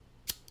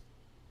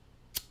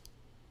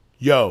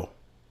Yo,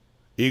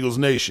 Eagles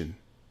Nation,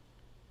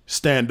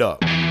 stand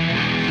up.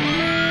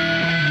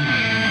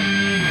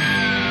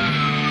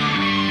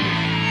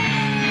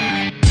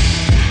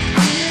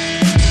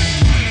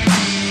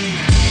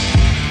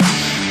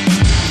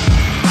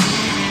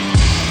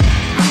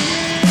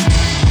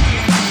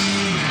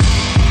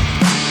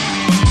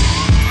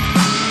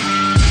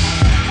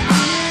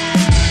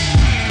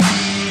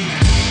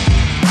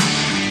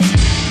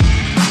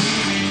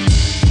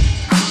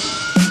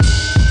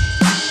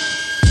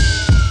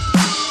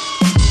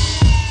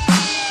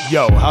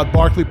 Yo, how'd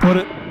Barkley put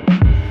it?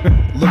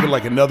 Looking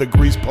like another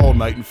grease pole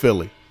night in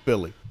Philly.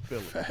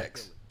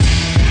 Facts.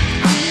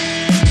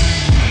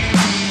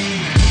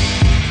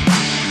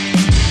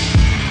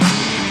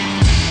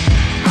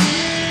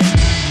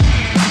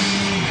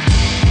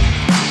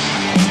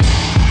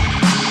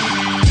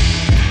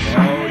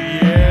 Oh,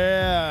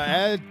 yeah.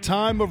 At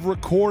time of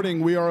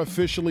recording, we are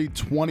officially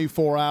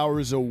 24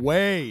 hours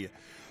away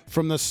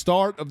from the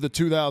start of the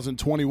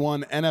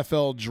 2021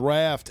 NFL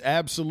Draft.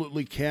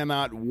 Absolutely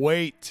cannot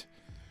wait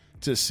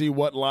to see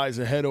what lies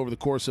ahead over the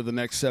course of the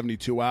next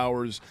 72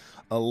 hours.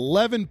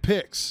 11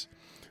 picks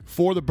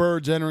for the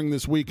Birds entering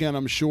this weekend.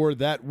 I'm sure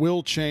that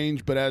will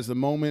change, but as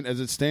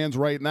it stands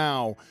right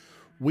now,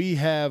 we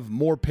have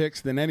more picks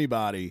than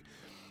anybody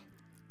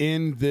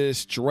in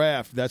this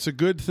draft. That's a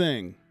good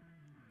thing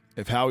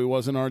if Howie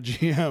wasn't our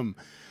GM.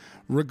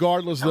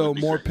 Regardless, though,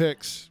 more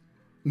picks.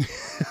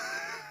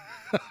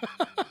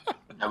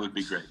 That would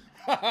be great.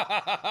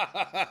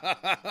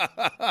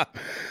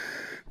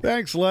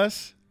 Thanks,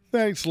 Les.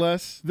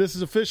 This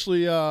is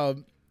officially a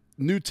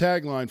new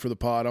tagline for the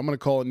pod. I'm going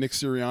to call it Nick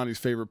Sirianni's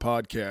favorite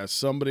podcast.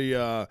 Somebody,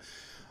 we're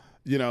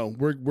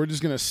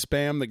just going to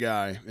spam the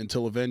guy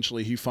until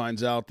eventually he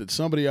finds out that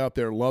somebody out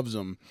there loves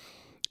him,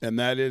 and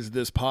that is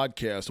this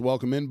podcast.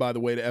 Welcome in, by the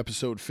way, to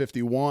episode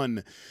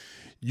 51.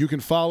 You can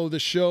follow the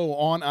show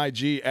on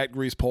IG at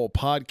Greasepole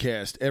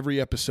Podcast.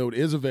 Every episode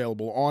is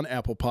available on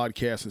Apple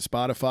Podcasts and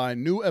Spotify.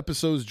 New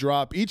episodes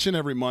drop each and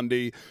every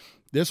Monday.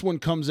 This one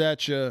comes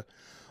at you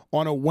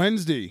on a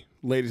Wednesday,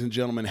 ladies and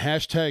gentlemen.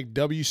 Hashtag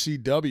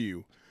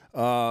WCW.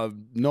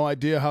 No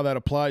idea how that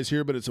applies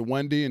here, but it's a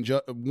Wednesday, and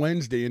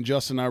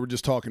Justin and I were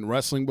just talking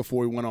wrestling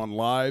before we went on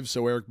live,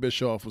 so Eric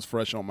Bischoff was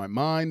fresh on my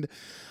mind.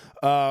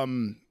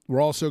 We're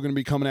also going to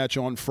be coming at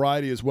you on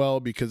Friday as well,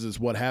 because it's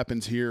what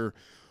happens here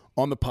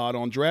on the pod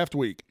on draft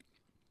week.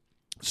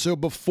 So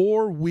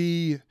before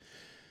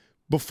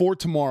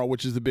tomorrow,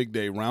 which is the big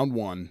day, round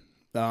one,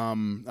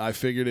 I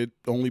figured it'd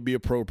only be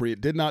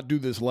appropriate. Did not do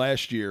this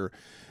last year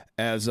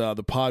as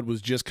the pod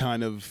was just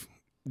kind of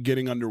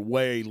getting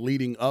underway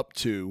leading up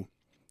to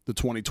the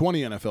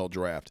 2020 NFL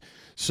draft.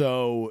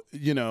 So,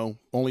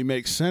 only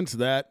makes sense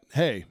that,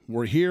 hey,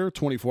 we're here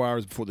 24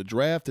 hours before the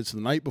draft. It's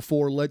the night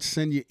before. Let's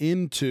send you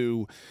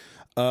into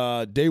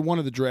day one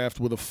of the draft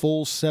with a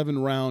full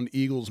 7-round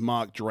Eagles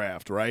mock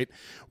draft, right?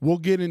 We'll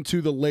get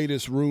into the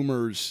latest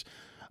rumors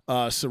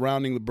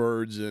surrounding the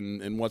Birds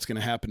and what's going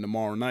to happen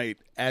tomorrow night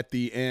at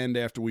the end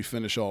after we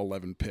finish all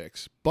 11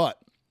 picks. But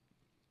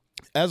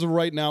as of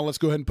right now, let's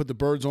go ahead and put the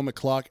Birds on the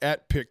clock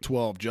at pick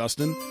 12,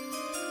 Justin.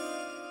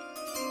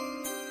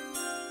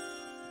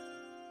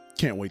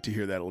 Can't wait to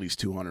hear that at least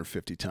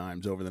 250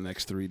 times over the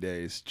next 3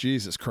 days.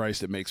 Jesus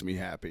Christ, it makes me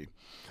happy.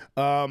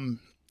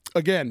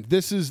 Again,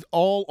 this is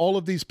all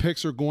of these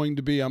picks are going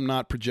to be, I'm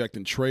not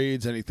projecting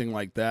trades, anything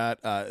like that.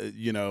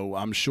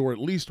 I'm sure at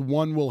least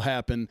one will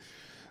happen,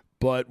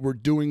 but we're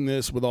doing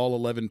this with all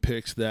 11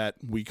 picks that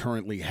we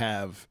currently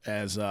have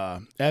as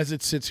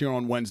it sits here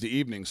on Wednesday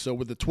evening. So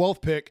with the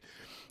 12th pick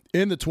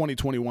in the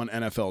 2021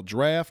 NFL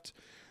Draft,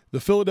 the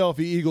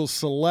Philadelphia Eagles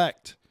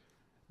select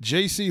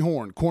J.C.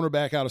 Horn,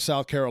 cornerback out of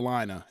South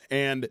Carolina.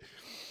 And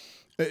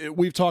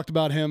we've talked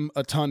about him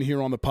a ton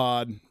here on the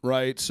pod,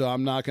 right? So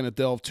I'm not going to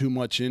delve too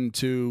much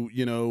into,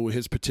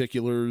 his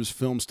particulars,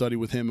 film study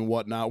with him and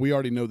whatnot. We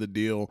already know the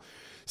deal.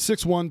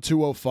 6'1",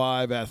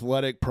 205,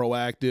 athletic,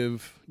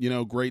 proactive,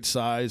 great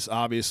size,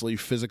 obviously,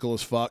 physical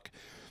as fuck.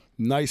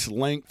 Nice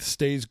length,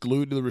 stays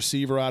glued to the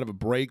receiver out of a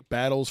break,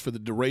 battles for the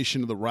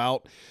duration of the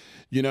route.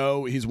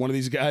 He's one of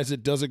these guys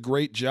that does a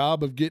great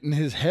job of getting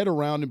his head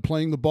around and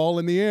playing the ball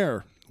in the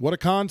air. What a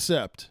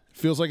concept.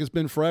 Feels like it's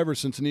been forever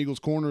since an Eagles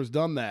corner has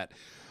done that.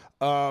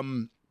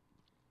 Again,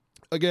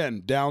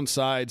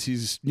 downsides,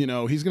 he's going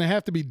to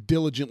have to be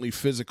diligently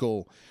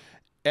physical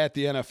at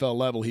the NFL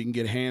level. He can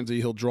get handsy.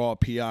 He'll draw a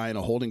PI and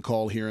a holding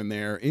call here and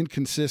there.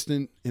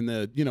 Inconsistent in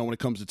the, when it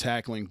comes to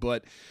tackling.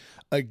 But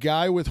a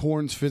guy with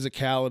Horn's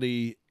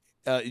physicality,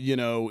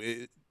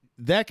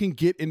 that can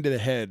get into the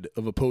head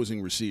of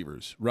opposing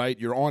receivers, right?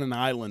 You're on an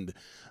island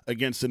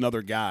against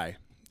another guy.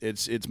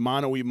 It's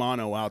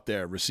mano-y-mano out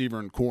there, receiver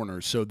and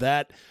corner. So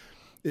that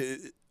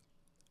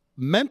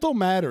mental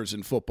matters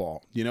in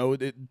football.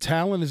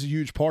 Talent is a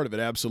huge part of it,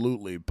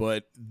 absolutely.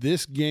 But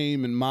this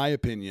game, in my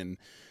opinion,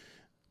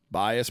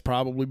 biased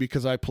probably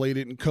because I played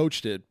it and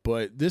coached it,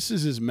 but this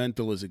is as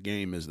mental as a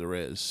game as there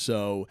is.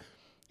 So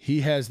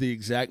he has the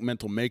exact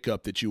mental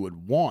makeup that you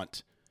would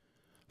want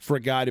for a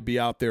guy to be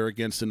out there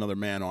against another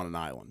man on an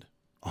island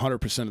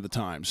 100% of the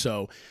time.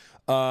 So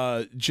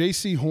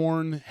J.C.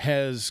 Horn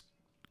has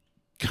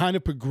kind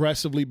of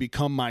progressively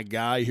become my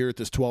guy here at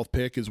this 12th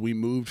pick as we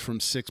moved from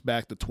 6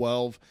 back to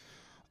 12.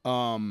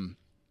 When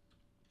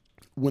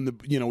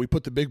we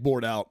put the big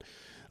board out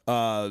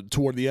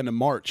toward the end of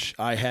March,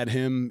 I had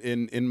him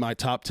in my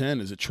top 10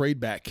 as a trade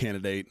back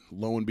candidate.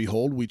 Lo and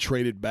behold, we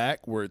traded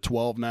back. We're at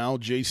 12 now.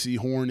 J.C.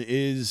 Horn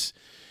is,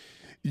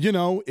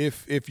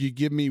 if you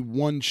give me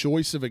one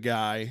choice of a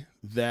guy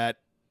that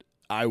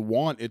I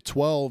want at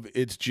 12,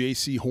 it's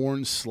J.C.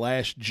 Horn /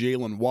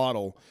 Jalen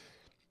Waddle.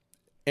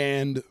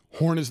 And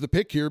Horn is the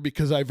pick here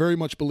because I very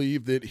much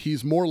believe that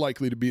he's more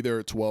likely to be there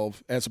at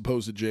 12 as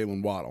opposed to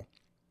Jalen Waddle.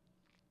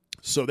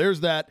 So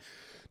there's that.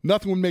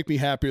 Nothing would make me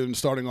happier than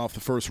starting off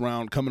the first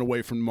round, coming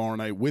away from tomorrow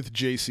night with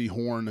J.C.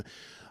 Horn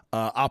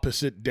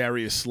opposite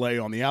Darius Slay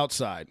on the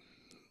outside.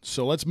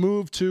 So let's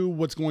move to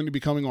what's going to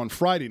be coming on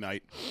Friday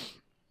night.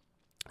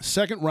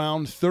 Second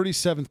round,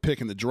 37th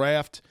pick in the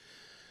draft.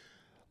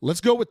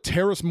 Let's go with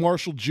Terrace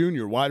Marshall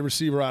Jr., wide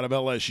receiver out of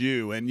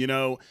LSU. And,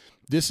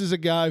 this is a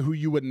guy who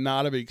you would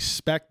not have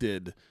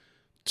expected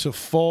to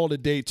fall to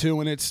day 2,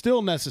 and it's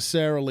still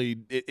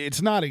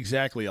it's not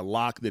exactly a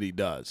lock that he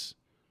does,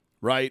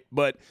 right?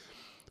 But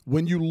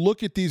when you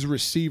look at these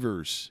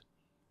receivers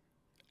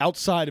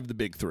outside of the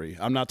big 3,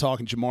 I'm not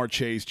talking Jamar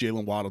Chase,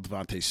 Jalen Waddle,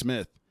 Devontae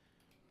Smith,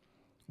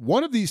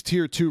 one of these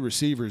tier 2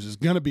 receivers is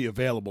going to be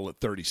available at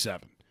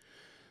 37.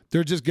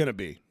 They're just going to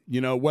be,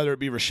 whether it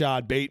be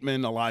Rashad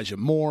Bateman, Elijah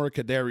Moore,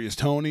 Kadarius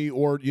Toney,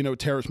 or,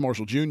 Terrace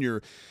Marshall Jr.,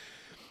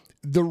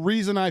 the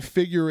reason I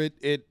figure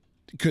it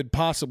could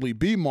possibly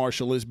be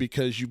Marshall is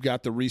because you've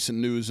got the recent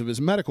news of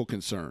his medical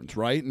concerns,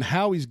 right? And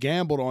how he's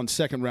gambled on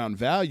second-round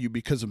value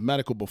because of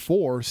medical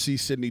before, see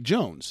Sidney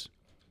Jones.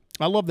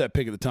 I love that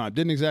pick at the time.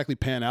 Didn't exactly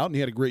pan out, and he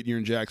had a great year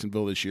in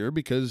Jacksonville this year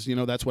because,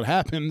 that's what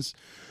happens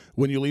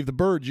when you leave the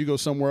birds. You go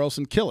somewhere else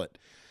and kill it.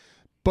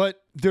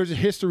 But there's a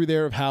history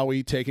there of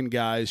Howie taking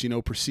guys,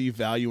 perceived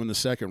value in the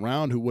second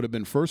round who would have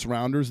been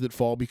first-rounders that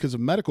fall because of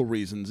medical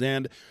reasons.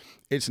 And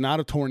it's not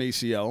a torn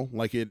ACL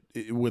like it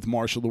with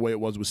Marshall the way it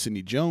was with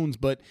Sidney Jones,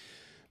 but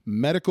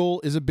medical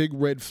is a big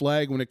red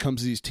flag when it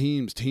comes to these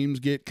teams. Teams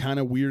get kind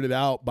of weirded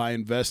out by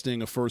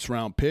investing a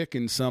first-round pick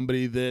in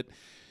somebody that,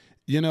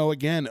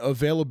 again,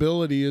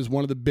 availability is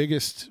one of the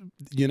biggest,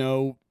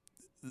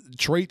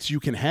 traits you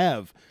can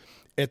have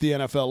at the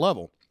NFL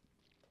level.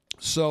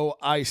 So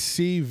I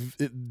see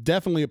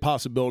definitely a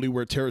possibility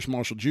where Terrace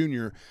Marshall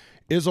Jr.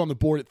 is on the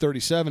board at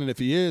 37, and if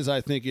he is, I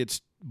think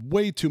it's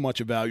way too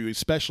much of value,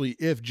 especially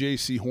if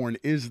J.C. Horn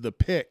is the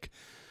pick,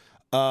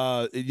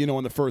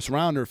 in the first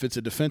round, or if it's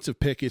a defensive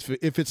pick. If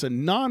it's a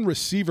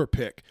non-receiver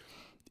pick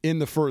in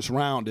the first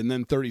round and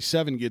then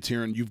 37 gets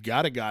here and you've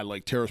got a guy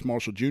like Terrace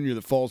Marshall Jr.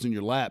 that falls in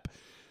your lap,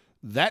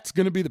 that's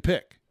going to be the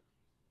pick.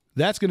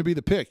 That's going to be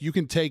the pick. You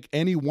can take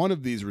any one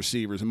of these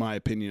receivers, in my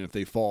opinion, if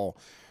they fall.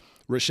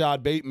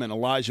 Rashad Bateman,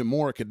 Elijah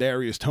Moore,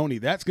 Kadarius Toney,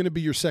 that's going to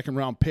be your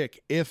second-round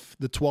pick if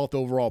the 12th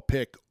overall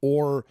pick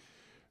or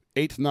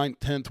 8th, 9th,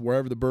 10th,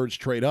 wherever the birds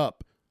trade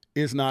up,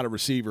 is not a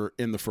receiver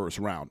in the first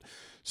round.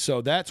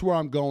 So that's where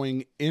I'm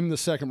going in the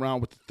second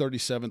round with the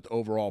 37th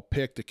overall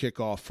pick to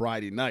kick off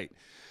Friday night.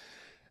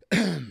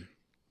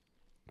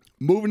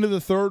 Moving to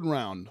the third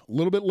round, a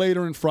little bit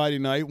later in Friday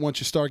night, once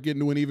you start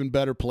getting to an even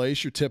better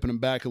place, you're tipping them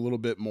back a little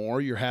bit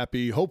more. You're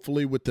happy,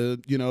 hopefully, with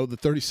the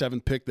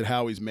 37th pick that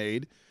Howie's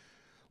made.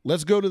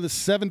 Let's go to the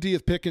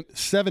 70th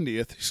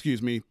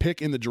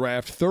pick in the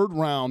draft, third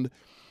round.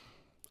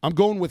 I'm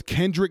going with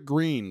Kendrick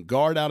Green,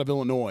 guard out of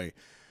Illinois.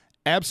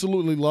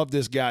 Absolutely love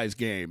this guy's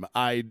game.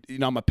 I'm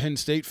a Penn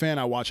State fan.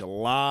 I watch a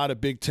lot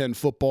of Big Ten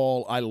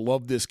football. I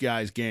love this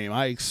guy's game.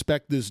 I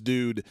expect this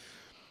dude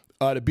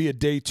to be a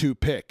day 2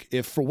 pick.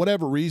 If for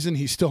whatever reason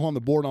he's still on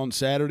the board on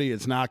Saturday,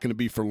 it's not going to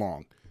be for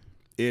long.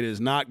 It is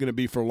not going to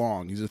be for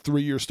long. He's a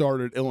 3-year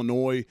starter at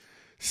Illinois,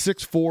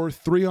 6'4",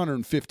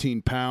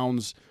 315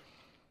 pounds.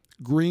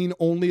 Green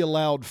only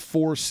allowed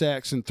 4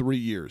 sacks in 3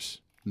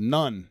 years.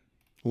 None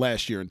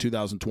last year in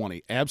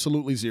 2020.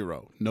 Absolutely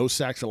 0. No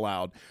sacks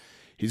allowed.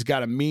 He's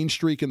got a mean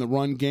streak in the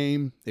run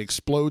game,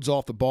 explodes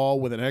off the ball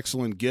with an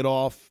excellent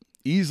get-off,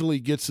 easily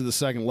gets to the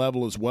second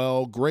level as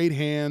well. Great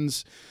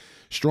hands,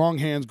 strong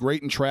hands,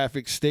 great in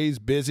traffic, stays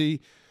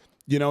busy.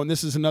 And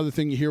this is another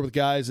thing you hear with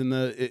guys in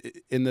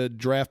the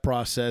draft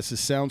process. It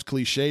sounds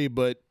cliche,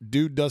 but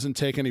dude doesn't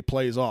take any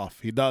plays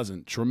off. He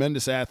doesn't.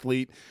 Tremendous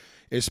athlete,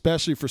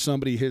 especially for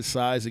somebody his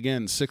size.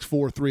 Again,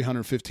 6'4",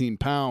 315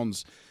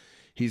 pounds.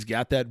 He's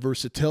got that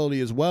versatility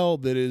as well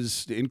that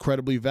is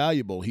incredibly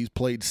valuable. He's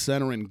played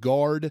center and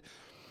guard.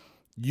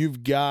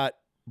 You've got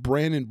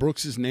Brandon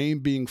Brooks' name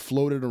being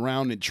floated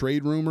around in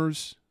trade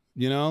rumors,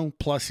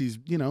 plus he's,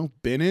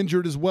 been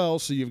injured as well,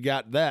 so you've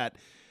got that.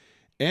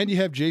 And you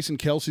have Jason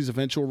Kelsey's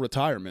eventual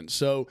retirement.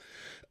 So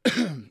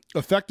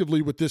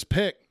effectively with this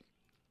pick,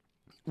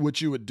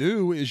 what you would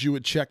do is you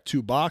would check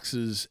 2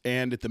 boxes,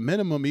 and at the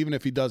minimum, even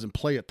if he doesn't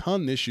play a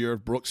ton this year,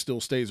 if Brooks still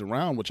stays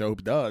around, which I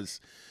hope he does,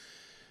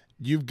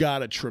 you've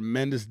got a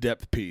tremendous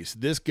depth piece.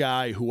 This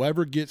guy,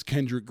 whoever gets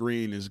Kendrick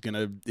Green, is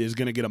gonna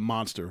get a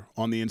monster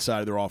on the inside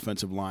of their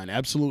offensive line.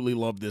 Absolutely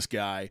love this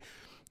guy.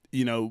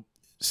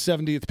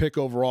 70th pick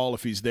overall.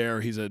 If he's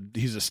there, he's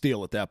a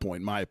steal at that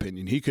point, in my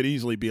opinion. He could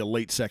easily be a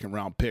late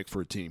second-round pick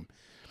for a team.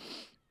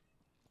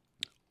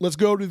 Let's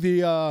go to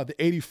the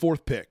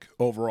 84th pick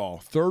overall,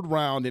 third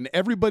round, and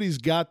everybody's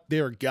got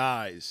their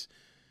guys.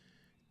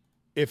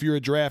 If you're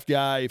a draft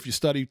guy, if you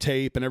study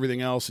tape and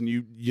everything else, and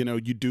you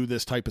do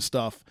this type of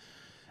stuff,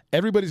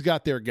 everybody's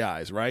got their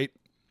guys, right?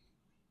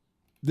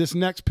 This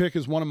next pick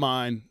is one of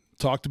mine.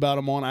 Talked about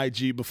him on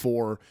IG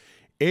before.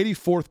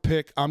 84th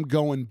pick, I'm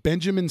going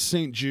Benjamin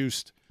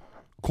St-Juste,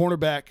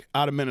 cornerback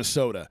out of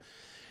Minnesota.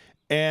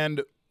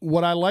 And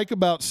what I like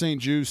about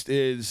St-Juste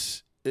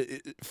is,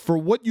 for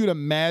what you'd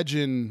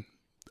imagine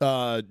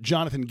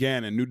Jonathan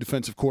Gannon, new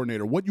defensive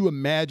coordinator, what you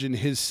imagine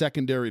his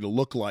secondary to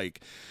look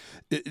like,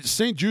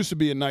 St-Juste would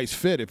be a nice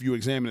fit if you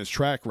examine his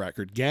track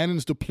record.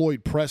 Gannon's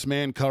deployed press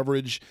man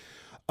coverage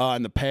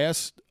in the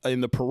past.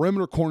 In the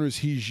perimeter corners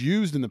he's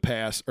used in the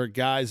past are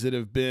guys that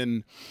have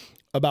been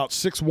about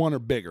 6'1" or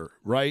bigger,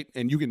 right?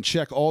 And you can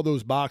check all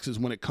those boxes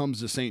when it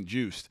comes to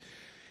St-Juste.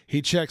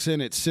 He checks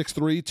in at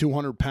 6'3",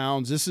 200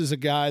 pounds. This is a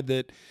guy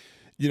that,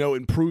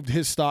 improved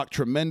his stock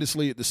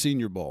tremendously at the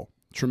Senior Bowl.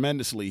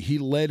 Tremendously. He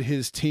led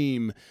his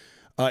team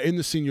in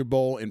the Senior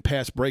Bowl in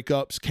pass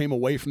breakups, came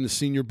away from the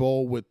Senior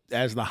Bowl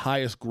as the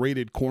highest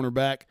graded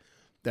cornerback.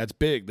 That's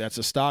big. That's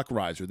a stock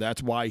riser.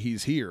 That's why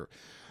he's here.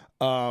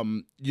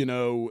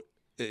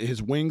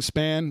 His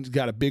wingspan, he's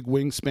got a big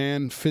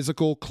wingspan,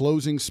 physical,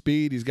 closing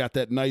speed. He's got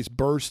that nice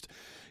burst.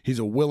 He's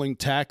a willing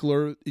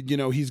tackler.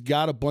 He's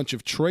got a bunch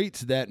of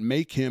traits that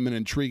make him an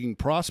intriguing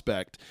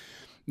prospect.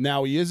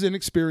 Now, he is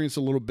inexperienced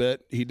a little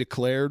bit. He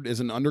declared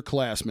as an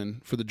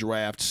underclassman for the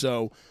draft,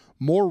 so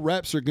more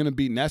reps are going to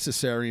be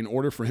necessary in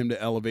order for him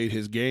to elevate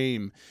his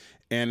game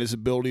and his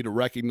ability to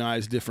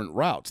recognize different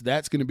routes.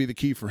 That's going to be the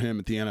key for him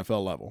at the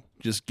NFL level,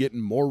 just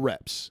getting more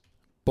reps.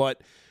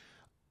 But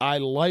I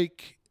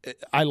like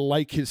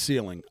his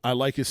ceiling. I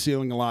like his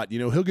ceiling a lot.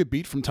 He'll get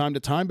beat from time to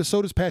time, but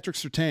so does Patrick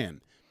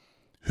Surtain,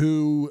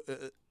 who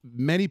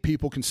many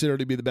people consider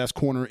to be the best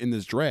corner in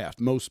this draft,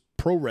 most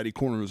pro-ready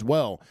corner as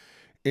well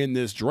in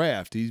this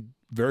draft. He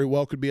very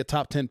well could be a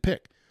top 10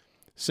 pick.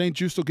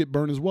 St-Juste will get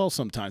burned as well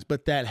sometimes,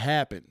 but that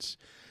happens.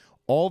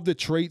 All the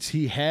traits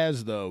he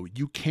has, though,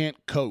 you can't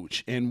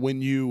coach. And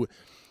when you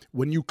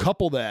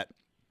couple that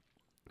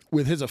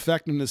with his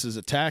effectiveness as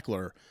a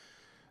tackler,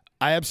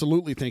 I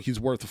absolutely think he's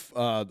worth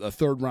a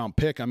third-round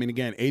pick. I mean,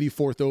 again,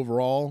 84th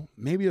overall,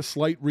 maybe a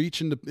slight reach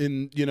in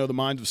the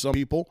minds of some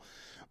people,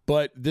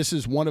 but this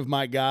is one of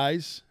my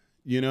guys,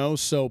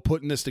 so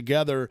putting this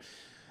together,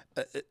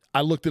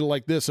 I looked at it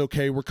like this.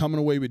 Okay, we're coming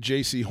away with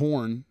J.C.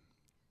 Horn.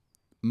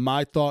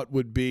 My thought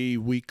would be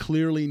we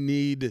clearly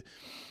need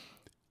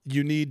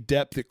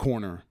depth at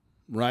corner,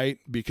 right?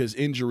 Because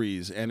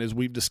injuries, and as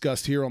we've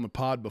discussed here on the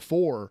pod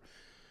before,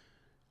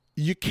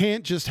 you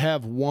can't just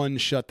have one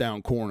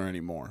shutdown corner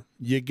anymore.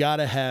 You got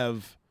to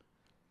have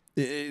 –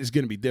 it's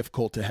going to be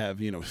difficult to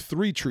have,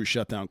 three true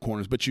shutdown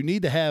corners, but you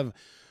need to have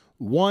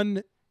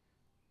one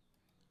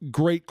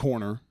great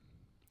corner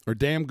or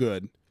damn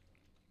good,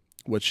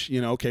 which,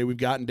 we've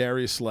gotten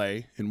Darius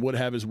Slay and would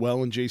have as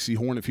well in J.C.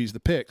 Horn if he's the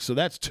pick. So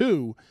that's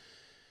two.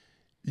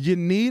 You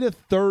need a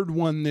third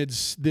one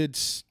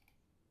that's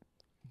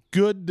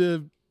good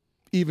to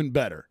even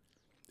better.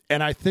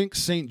 And I think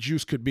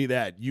St-Juste could be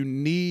that. You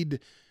need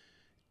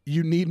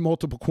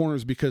multiple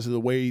corners because of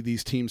the way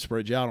these teams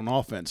spread you out on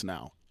offense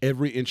now.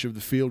 Every inch of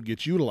the field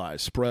gets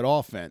utilized. Spread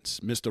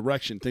offense,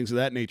 misdirection, things of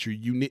that nature.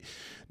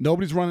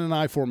 Nobody's running an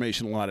I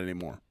formation a lot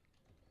anymore.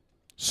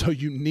 So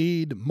you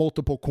need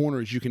multiple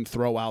corners you can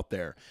throw out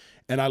there.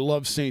 And I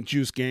love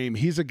St-Juste game.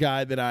 He's a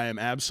guy that I am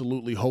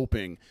absolutely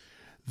hoping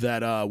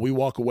that we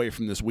walk away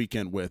from this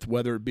weekend with,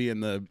 whether it be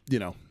in the,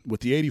 with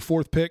the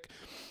 84th pick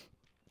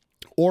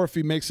or if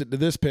he makes it to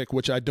this pick,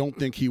 which I don't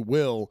think he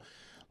will.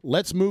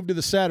 Let's move to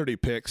the Saturday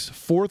picks.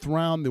 Fourth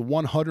round, the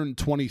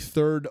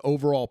 123rd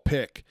overall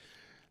pick.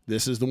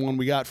 This is the one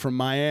we got from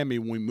Miami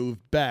when we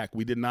moved back.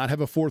 We did not have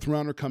a fourth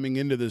rounder coming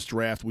into this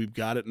draft. We've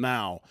got it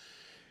now.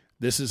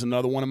 This is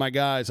another one of my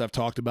guys I've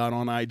talked about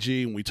on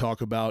IG, and we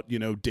talk about,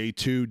 day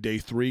 2, day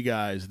 3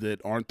 guys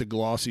that aren't the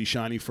glossy,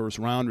 shiny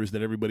first-rounders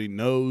that everybody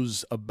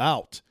knows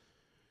about.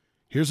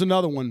 Here's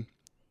another one.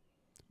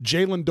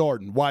 Jalen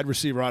Darden, wide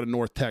receiver out of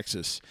North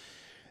Texas.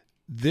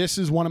 This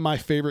is one of my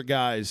favorite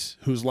guys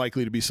who's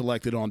likely to be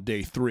selected on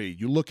day 3.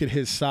 You look at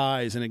his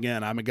size, and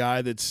again, I'm a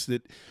guy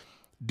that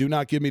do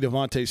not give me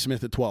Devontae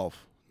Smith at 12.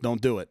 Don't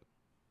do it.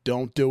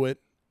 Don't do it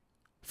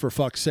for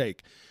fuck's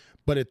sake.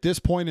 But at this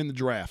point in the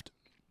draft,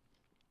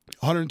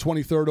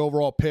 123rd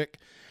overall pick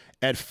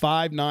at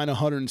 5'9",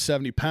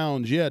 170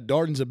 pounds. Yeah,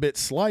 Darden's a bit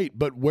slight,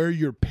 but where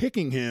you're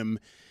picking him,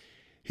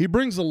 he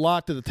brings a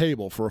lot to the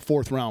table for a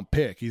fourth-round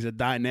pick. He's a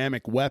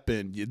dynamic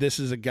weapon. This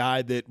is a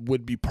guy that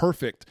would be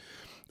perfect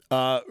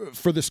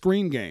for the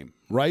screen game,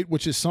 right,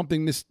 which is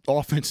something this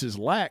offense has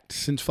lacked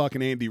since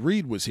fucking Andy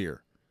Reid was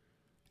here.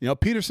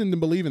 Peterson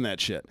didn't believe in that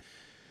shit,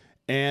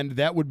 and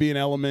that would be an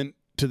element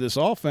to this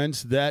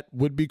offense that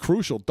would be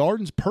crucial.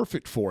 Darden's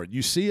perfect for it.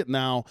 You see it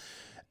now.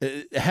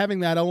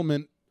 Having that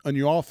element on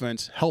your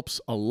offense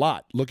helps a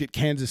lot. Look at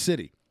Kansas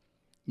City.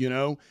 You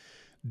know,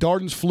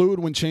 Darden's fluid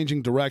when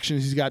changing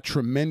directions. He's got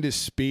tremendous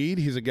speed.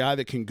 He's a guy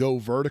that can go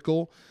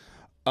vertical.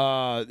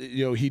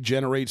 He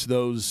generates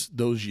those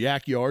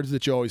yak yards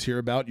that you always hear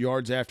about,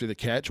 yards after the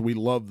catch. We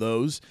love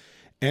those.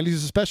 And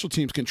he's a special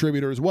teams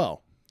contributor as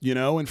well. You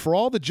know, and for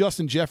all the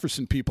Justin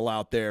Jefferson people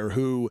out there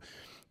who,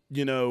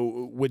 you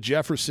know, with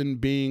Jefferson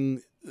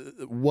being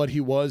what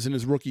he was in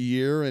his rookie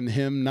year and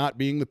him not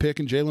being the pick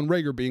and Jalen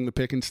Reagor being the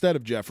pick instead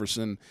of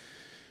Jefferson,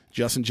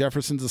 Justin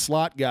Jefferson's a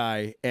slot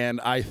guy. And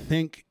I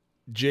think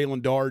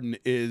Jalen Darden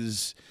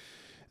is,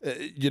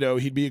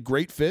 he'd be a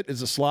great fit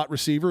as a slot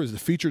receiver, as the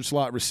featured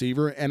slot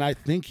receiver. And I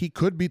think he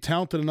could be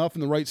talented enough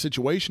in the right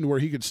situation where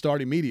he could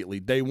start immediately,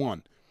 day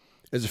one,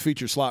 as a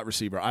featured slot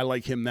receiver. I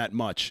like him that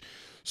much.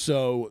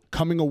 So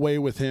coming away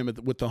with him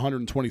with the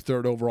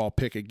 123rd overall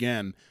pick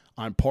again,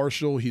 I'm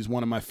partial. He's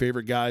one of my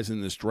favorite guys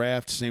in this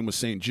draft. Same with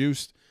St.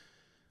 Juste.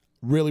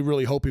 Really,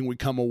 really hoping we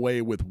come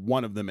away with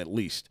one of them at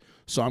least.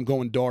 So I'm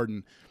going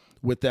Darden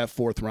with that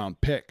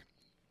 4th-round pick.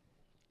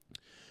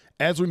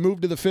 As we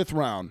move to the 5th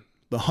round,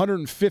 the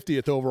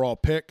 150th overall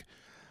pick,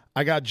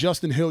 I got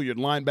Justin Hilliard,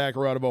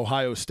 linebacker out of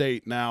Ohio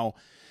State. Now,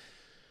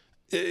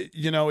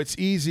 it's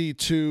easy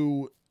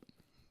to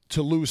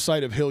lose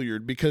sight of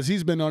Hilliard because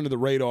he's been under the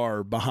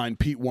radar behind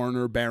Pete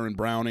Werner, Baron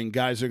Browning.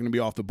 Guys are going to be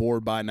off the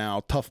board by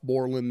now. Tough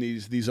Borland,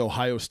 these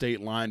Ohio State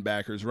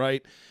linebackers,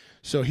 right?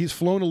 So he's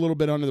flown a little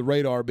bit under the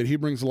radar, but he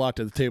brings a lot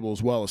to the table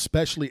as well,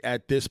 especially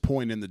at this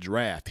point in the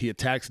draft. He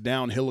attacks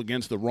downhill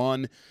against the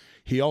run.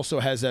 He also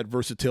has that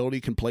versatility,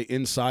 can play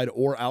inside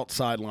or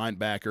outside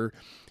linebacker.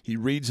 He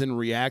reads and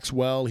reacts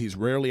well. He's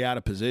rarely out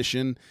of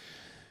position.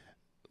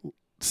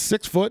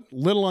 6 foot,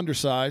 little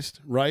undersized,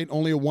 right?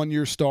 Only a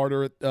 1-year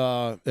starter at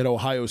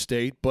Ohio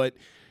State, but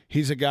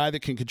he's a guy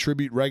that can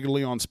contribute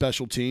regularly on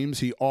special teams.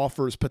 He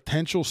offers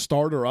potential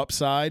starter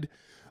upside.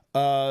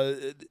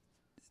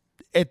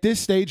 At this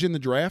stage in the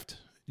draft,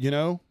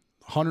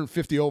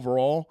 150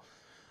 overall,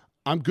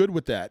 I'm good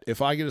with that.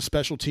 If I get a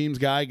special teams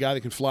guy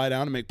that can fly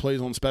down and make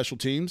plays on special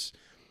teams,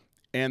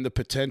 and the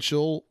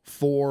potential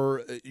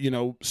for,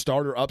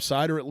 starter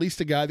upside, or at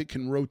least a guy that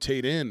can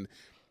rotate in.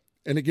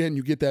 And again,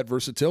 you get that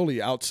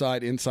versatility,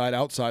 outside, inside,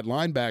 outside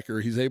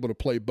linebacker. He's able to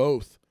play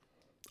both.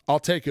 I'll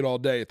take it all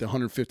day at the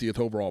 150th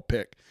overall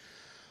pick.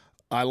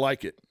 I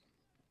like it.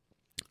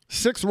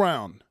 6th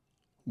round,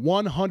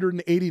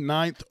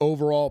 189th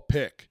overall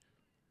pick.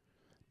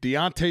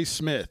 Deontay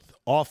Smith,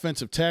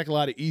 offensive tackle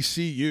out of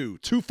ECU.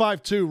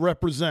 252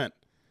 represent.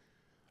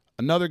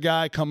 Another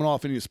guy coming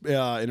off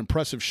an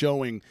impressive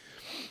showing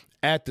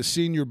at the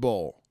Senior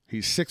Bowl.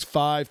 He's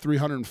 6'5",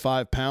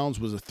 305 pounds,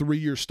 was a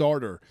 3-year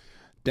starter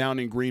down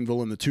in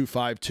Greenville in the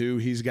 252.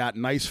 He's got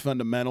nice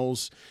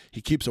fundamentals.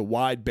 He keeps a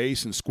wide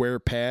base and square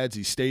pads.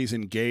 He stays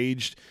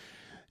engaged.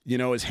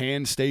 His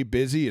hands stay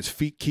busy. His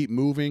feet keep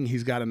moving.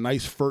 He's got a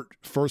nice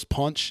first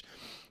punch.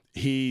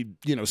 He,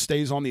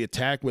 stays on the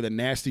attack with a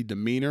nasty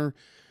demeanor.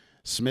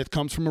 Smith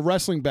comes from a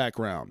wrestling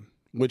background,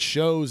 which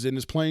shows in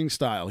his playing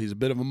style. He's a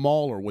bit of a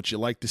mauler, which you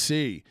like to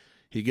see.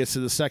 He gets to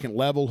the second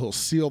level. He'll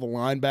seal the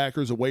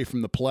linebackers away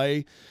from the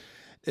play.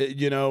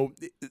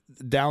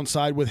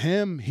 Downside with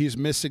him, he's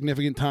missed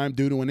significant time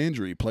due to an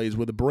injury. He plays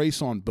with a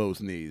brace on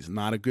both knees.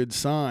 Not a good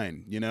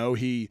sign.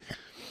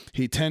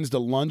 He tends to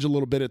lunge a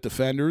little bit at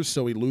defenders,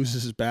 so he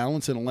loses his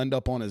balance and will end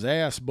up on his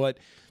ass. But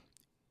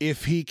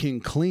if he can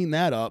clean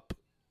that up,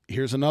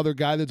 here's another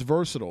guy that's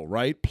versatile,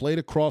 right? Played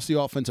across the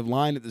offensive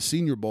line at the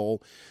Senior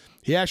Bowl.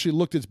 He actually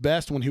looked his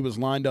best when he was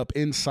lined up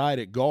inside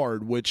at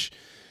guard, which,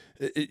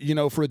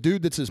 for a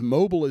dude that's as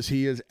mobile as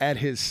he is at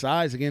his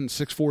size, again,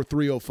 6'4",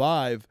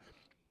 305,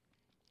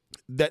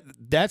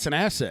 that's an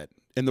asset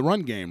in the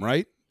run game,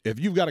 right? If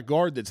you've got a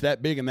guard that's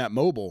that big and that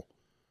mobile,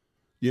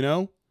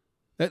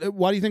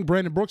 why do you think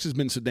Brandon Brooks has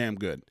been so damn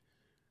good?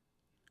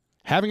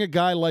 Having a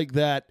guy like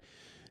that,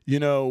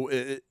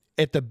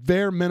 at the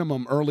bare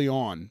minimum early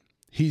on,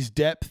 he's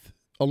depth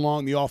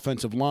along the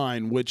offensive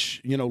line,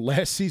 which,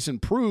 last season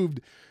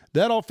proved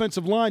that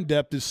offensive line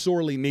depth is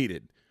sorely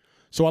needed.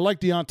 So I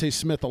like Deontay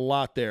Smith a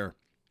lot there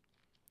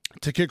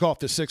to kick off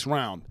the 6th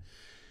round.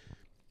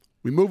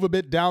 We move a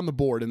bit down the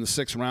board in the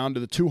 6th round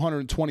to the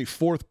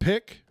 224th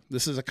pick.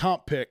 This is a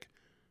comp pick.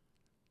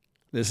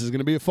 This is going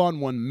to be a fun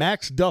one.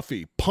 Max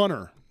Duffy,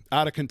 punter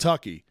out of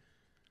Kentucky.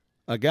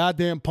 A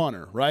goddamn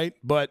punter, right?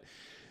 But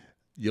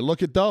you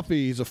look at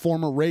Duffy, he's a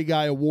former Ray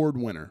Guy Award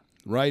winner,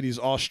 right? He's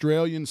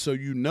Australian, so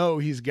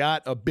he's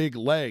got a big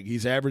leg.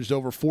 He's averaged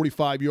over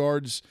 45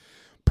 yards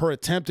per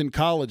attempt in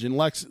college in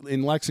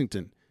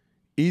Lexington.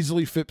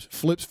 Easily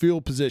flips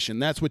field position.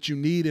 That's what you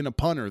need in a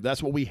punter.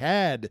 That's what we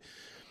had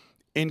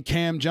in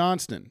Cam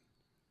Johnston.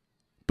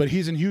 But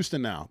he's in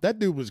Houston now. That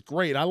dude was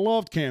great. I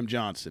loved Cam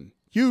Johnston.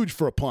 Huge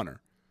for a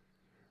punter,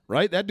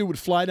 right? That dude would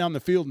fly down the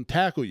field and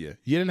tackle you.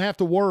 You didn't have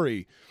to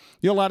worry.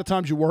 A lot of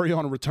times you worry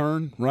on a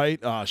return, right?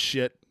 Oh,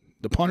 shit.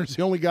 The punter's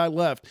the only guy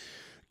left.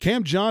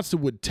 Cam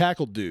Johnston would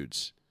tackle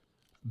dudes.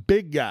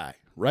 Big guy,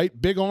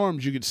 right? Big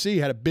arms, you could see,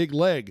 had a big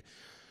leg.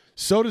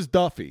 So does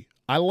Duffy.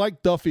 I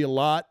like Duffy a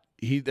lot.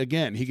 He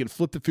can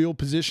flip the field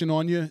position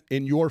on you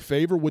in your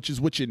favor, which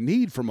is what you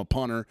need from a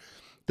punter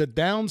The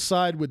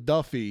downside with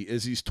Duffy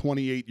is he's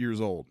 28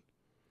 years old.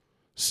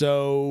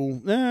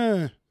 So,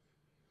 a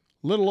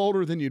little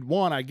older than you'd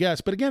want, I guess.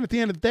 But again, at the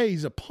end of the day,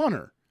 he's a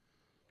punter.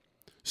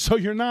 So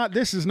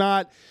this isn't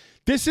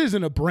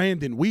a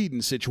Brandon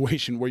Weeden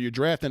situation where you're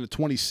drafting a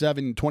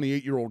 27,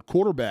 28-year-old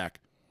quarterback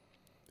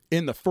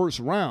in the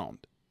first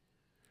round.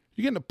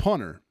 You're getting a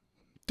punter.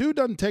 Dude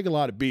doesn't take a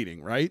lot of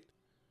beating, right?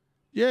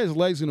 Yeah, his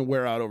leg's going to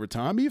wear out over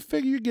time. But you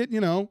figure you get,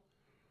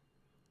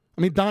 I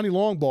mean, Donnie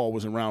Longball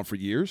was around for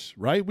years,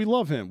 right? We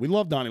love him. We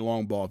love Donnie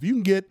Longball. If you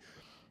can get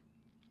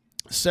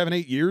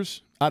 7-8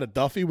 years out of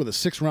Duffy with a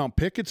 6th-round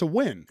pick, it's a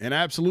win, and I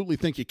absolutely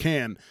think you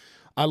can.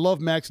 I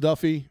love Max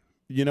Duffy.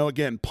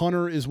 Again,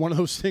 punter is one of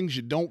those things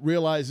you don't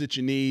realize that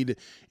you need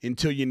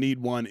until you need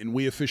one, and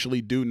we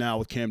officially do now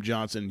with Cam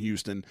Johnson in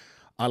Houston.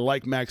 I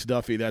like Max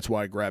Duffy. That's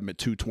why I grabbed him at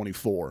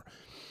 224.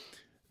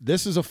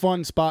 This is a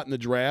fun spot in the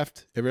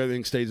draft if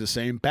everything stays the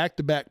same.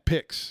 Back-to-back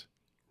picks.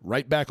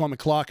 Right back on the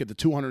clock at the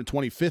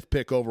 225th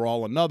pick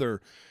overall,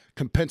 another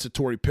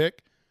compensatory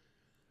pick.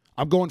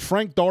 I'm going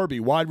Frank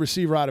Darby, wide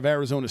receiver out of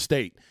Arizona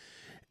State.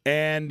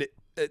 And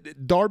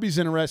Darby's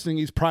interesting.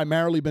 He's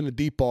primarily been a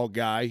deep ball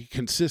guy. He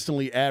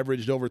consistently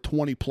averaged over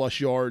 20-plus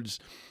yards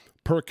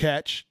per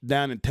catch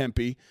down in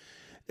Tempe.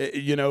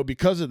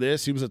 Because of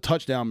this, he was a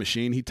touchdown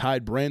machine. He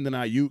tied Brandon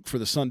Ayuk for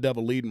the Sun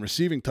Devil lead in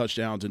receiving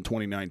touchdowns in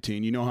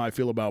 2019. You know how I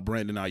feel about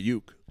Brandon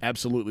Ayuk.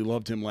 Absolutely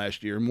loved him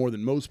last year, more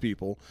than most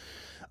people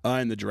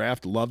in the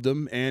draft. Loved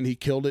him, and he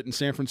killed it in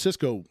San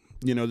Francisco,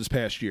 this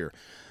past year.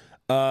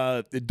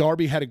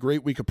 Darby had a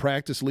great week of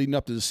practice leading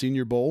up to the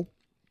Senior Bowl.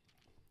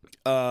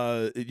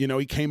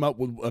 He came up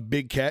with a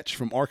big catch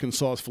from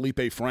Arkansas's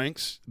Felipe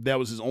Franks. That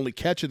was his only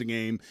catch of the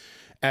game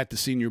at the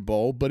Senior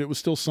Bowl, but it was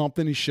still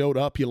something. He showed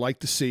up. You like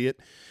to see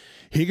it.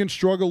 He can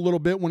struggle a little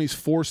bit when he's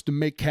forced to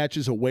make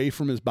catches away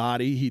from his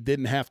body. He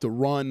didn't have to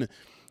run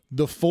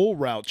the full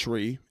route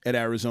tree at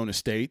Arizona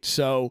State.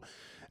 So,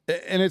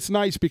 and it's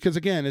nice because,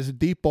 again, as a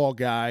deep ball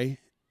guy,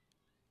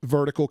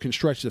 vertical can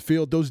stretch the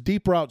field. Those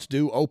deep routes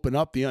do open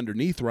up the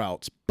underneath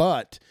routes,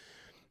 but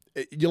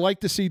you like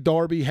to see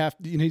Darby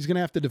he's going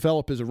to have to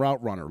develop as a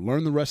route runner,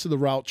 learn the rest of the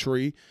route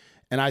tree,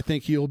 and I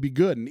think he'll be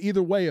good. And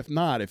either way, if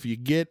not, if you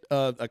get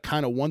a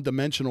kind of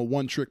one-dimensional,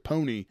 one-trick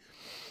pony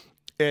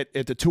at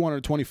the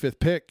 225th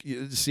pick,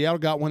 Seattle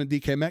got one in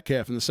DK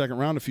Metcalf in the 2nd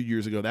round a few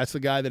years ago. That's the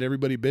guy that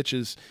everybody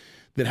bitches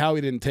that Howie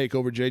didn't take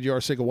over J.J.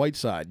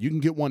 Arcega-Whiteside. You can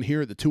get one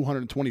here at the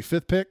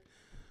 225th pick.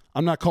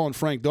 I'm not calling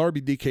Frank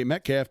Darby DK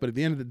Metcalf, but at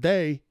the end of the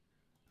day,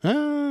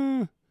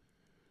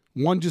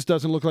 one just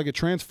doesn't look like a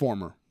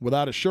transformer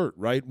without a shirt,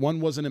 right? One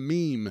wasn't a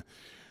meme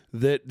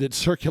that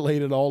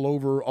circulated all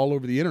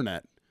over the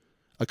internet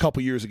a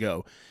couple years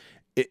ago.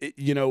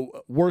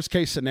 Worst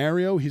case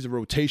scenario, he's a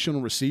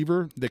rotational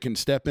receiver that can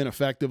step in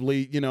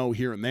effectively,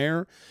 here and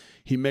there.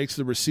 He makes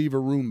the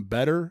receiver room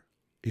better.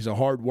 He's a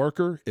hard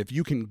worker. If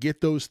you can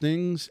get those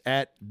things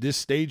at this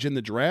stage in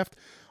the draft,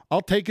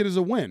 I'll take it as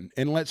a win.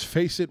 And let's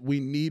face it, we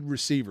need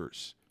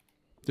receivers.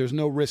 There's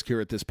no risk here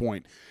at this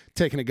point,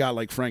 taking a guy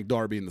like Frank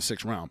Darby in the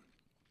 6th round.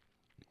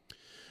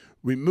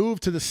 We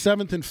move to the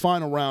 7th and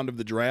final round of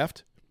the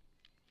draft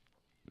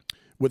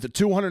with the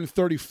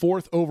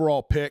 234th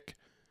overall pick,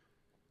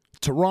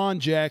 Teron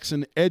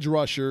Jackson, edge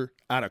rusher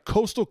out of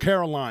Coastal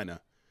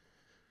Carolina.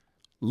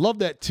 Love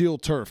that teal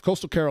turf.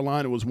 Coastal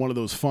Carolina was one of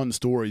those fun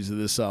stories of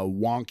this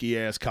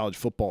wonky-ass college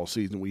football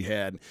season we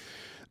had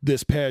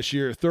this past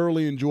year.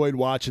 Thoroughly enjoyed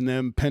watching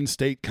them. Penn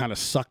State kind of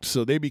sucked,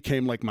 so they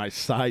became like my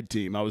side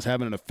team. I was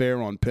having an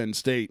affair on Penn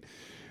State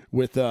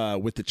with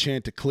the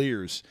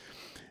Chanticleers.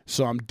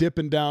 So I'm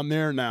dipping down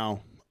there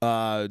now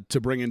to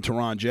bring in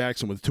Teron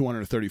Jackson with the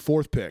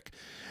 234th pick.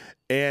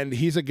 And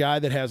he's a guy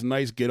that has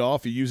nice get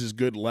off. He uses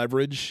good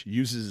leverage,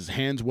 uses his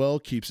hands well,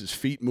 keeps his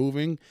feet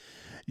moving.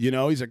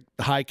 He's a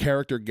high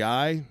character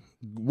guy.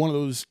 One of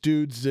those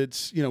dudes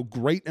that's,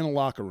 great in a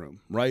locker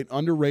room, right?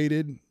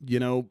 Underrated,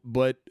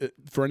 but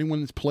for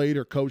anyone that's played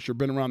or coached or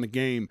been around the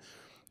game,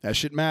 that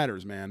shit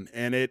matters, man.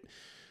 And it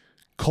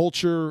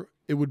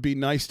would be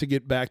nice to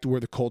get back to where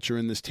the culture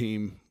in this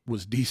team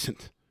was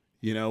decent,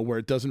 where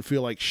it doesn't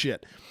feel like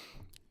shit.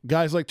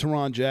 Guys like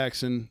Teron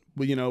Jackson,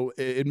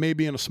 it may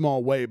be in a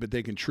small way, but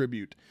they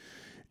contribute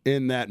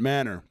in that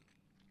manner.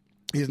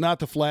 He's not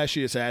the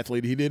flashiest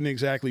athlete. He didn't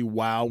exactly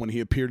wow when he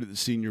appeared at the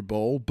Senior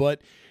Bowl,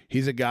 but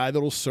he's a guy that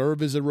will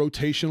serve as a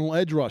rotational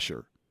edge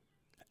rusher.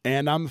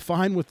 And I'm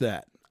fine with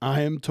that.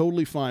 I am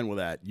totally fine with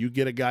that. You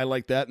get a guy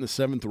like that in the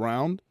 7th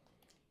round,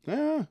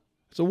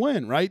 it's a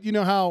win, right? You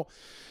know how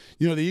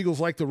the Eagles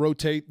like to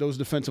rotate those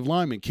defensive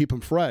linemen, keep them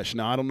fresh.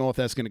 Now, I don't know if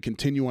that's going to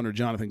continue under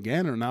Jonathan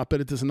Gannon or not,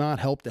 but it does not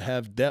help to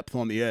have depth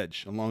on the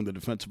edge along the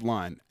defensive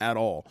line at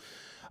all.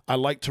 I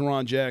like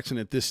Teron Jackson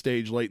at this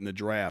stage late in the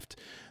draft.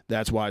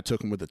 That's why I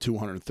took him with the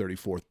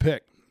 234th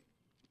pick.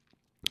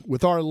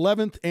 With our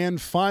 11th and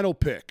final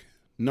pick,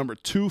 number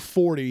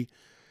 240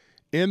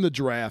 in the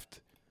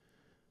draft,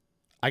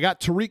 I got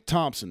Tariq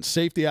Thompson,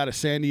 safety out of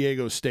San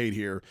Diego State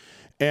here.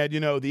 And,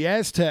 the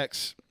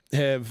Aztecs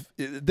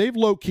they've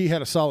low-key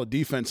had a solid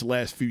defense the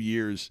last few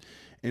years.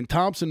 And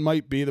Thompson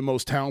might be the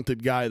most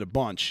talented guy of the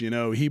bunch. You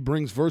know, he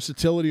brings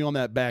versatility on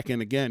that back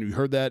end. Again, you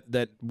heard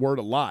that word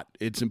a lot.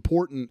 It's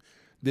important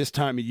this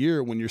time of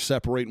year when you're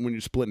separating, when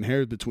you're splitting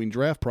hairs between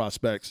draft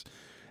prospects,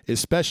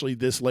 especially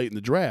this late in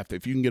the draft.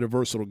 If you can get a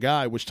versatile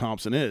guy, which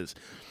Thompson is.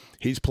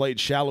 He's played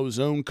shallow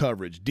zone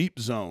coverage, deep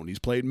zone. He's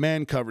played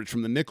man coverage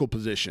from the nickel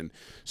position.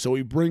 So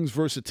he brings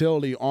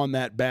versatility on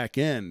that back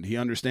end. He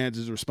understands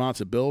his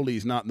responsibility.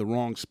 He's not in the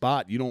wrong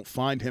spot. You don't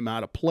find him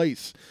out of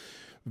place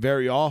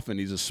very often.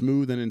 He's a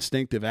smooth and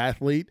instinctive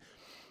athlete.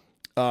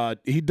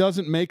 He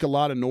doesn't make a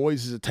lot of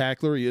noise as a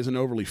tackler. He isn't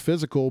overly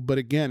physical. But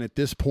again, at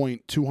this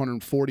point,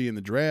 240 in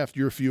the draft,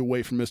 you're a few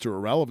away from Mr.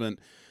 Irrelevant.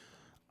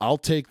 I'll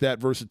take that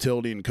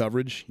versatility in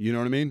coverage. You know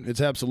what I mean?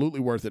 It's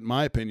absolutely worth it, in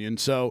my opinion.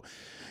 So,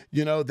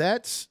 you know,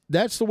 that's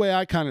the way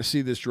I kind of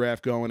see this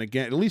draft going.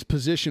 Again, at least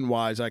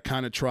position-wise, I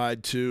kind of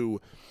tried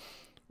to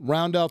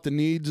round out the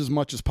needs as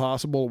much as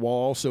possible while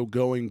also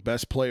going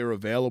best player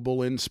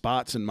available in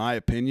spots, in my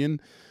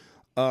opinion.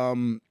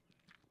 You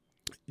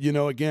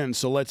know, again,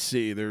 so let's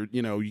see.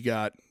 You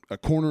got a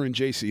corner in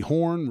J.C.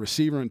 Horn,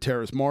 receiver in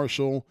Terrace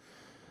Marshall,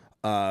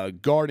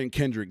 guard in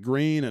Kendrick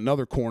Green,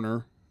 another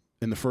corner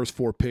in the first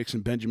 4 picks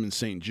in Benjamin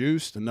St.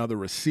 Juste, another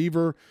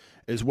receiver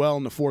as well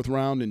in the 4th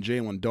round in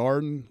Jalen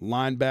Darden,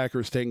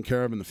 linebackers taken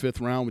care of in the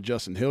 5th round with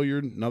Justin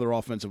Hilliard, another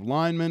offensive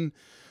lineman,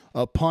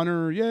 a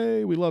punter,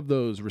 yay, we love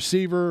those,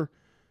 receiver,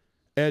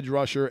 edge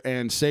rusher,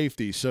 and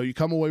safety. So you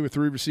come away with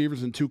 3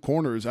 receivers and 2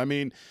 corners. I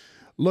mean,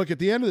 look, at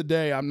the end of the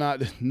day,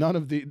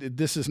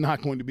 this is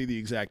not going to be the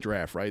exact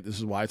draft, right? This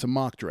is why it's a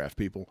mock draft,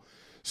 people.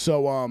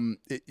 So,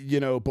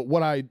 but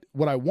what I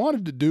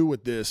wanted to do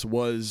with this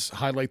was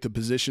highlight the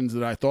positions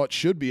that I thought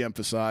should be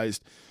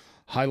emphasized,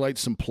 highlight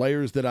some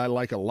players that I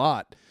like a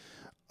lot.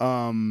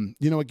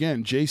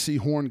 Again, J.C.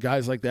 Horn,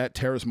 guys like that,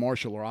 Terrace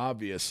Marshall are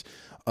obvious.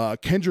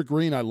 Kendrick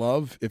Green, I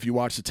love. If you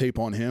watch the tape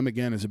on him,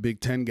 again, as a Big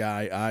Ten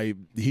guy,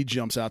 he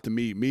jumps out to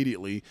me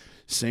immediately.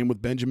 Same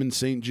with Benjamin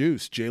St.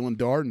 Juste, Jalen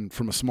Darden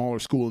from a smaller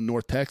school in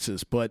North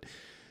Texas. But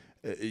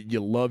you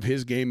love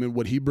his game and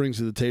what he brings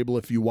to the table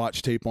if you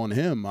watch tape on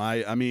him.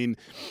 I mean,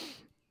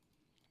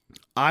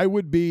 I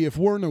would be, if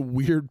we're in a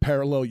weird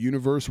parallel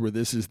universe where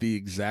this is the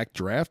exact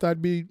draft,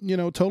 I'd be,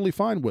 totally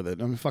fine with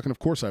it. I mean, fucking of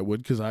course I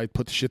would, because I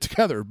put the shit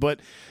together. But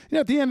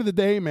at the end of the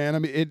day, man, I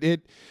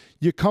mean,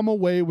 you come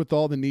away with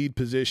all the need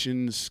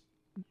positions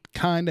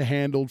kind of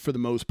handled for the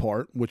most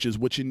part, which is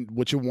what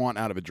you want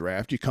out of a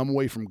draft. You come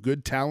away from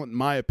good talent, in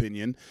my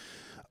opinion.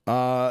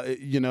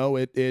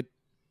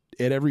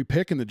 At every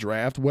pick in the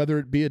draft, whether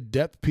it be a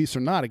depth piece or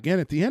not. Again,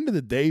 at the end of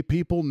the day,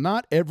 people,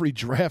 not every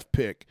draft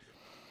pick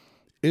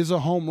is a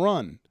home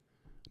run.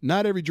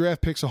 Not every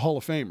draft pick's a Hall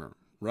of Famer,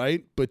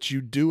 right? But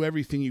you do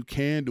everything you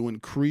can to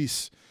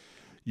increase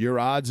your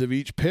odds of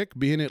each pick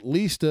being at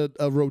least a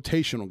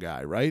rotational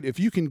guy, right? If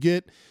you can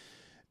get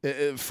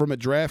from a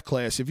draft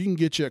class, if you can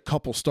get you a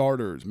couple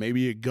starters,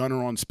 maybe a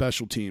gunner on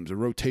special teams, a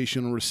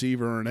rotational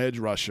receiver, or an edge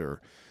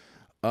rusher,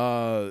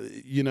 a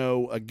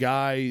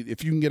guy,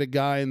 if you can get a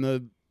guy in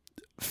the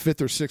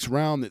 5th or 6th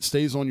round that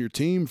stays on your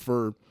team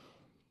for,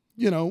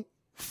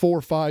 4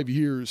 or 5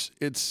 years,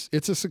 it's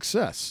a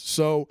success.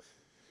 So,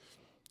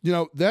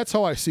 that's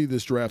how I see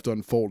this draft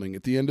unfolding.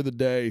 At the end of the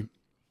day,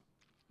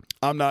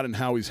 I'm not in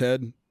Howie's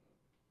head.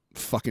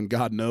 Fucking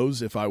God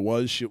knows if I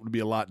was, shit would be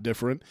a lot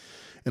different.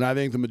 And I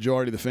think the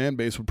majority of the fan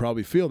base would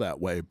probably feel that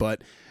way.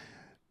 But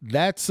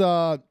that's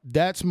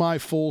my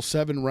full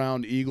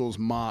 7-round Eagles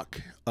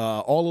mock.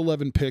 All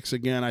 11 picks,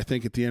 again, I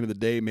think at the end of the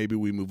day, maybe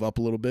we move up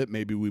a little bit.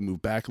 Maybe we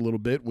move back a little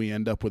bit. We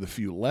end up with a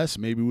few less.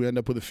 Maybe we end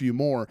up with a few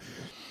more.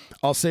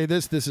 I'll say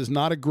this is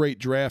not a great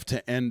draft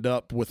to end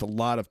up with a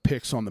lot of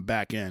picks on the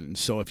back end.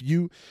 So if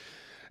you're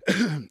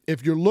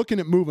looking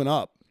at moving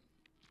up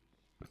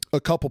a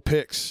couple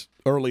picks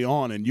early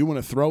on and you want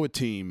to throw a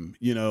team,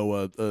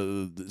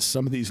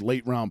 some of these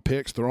late round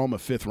picks, throw them a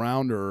 5th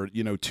round or, 2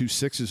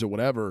 6s or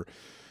whatever,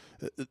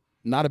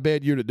 not a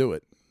bad year to do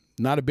it.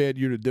 Not a bad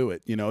year to do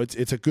it.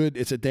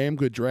 It's a damn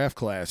good draft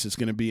class. It's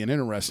going to be an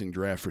interesting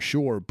draft for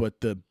sure,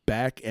 but the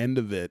back end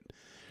of it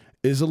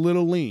is a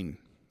little lean.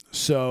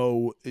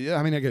 So,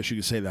 I mean, I guess you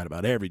could say that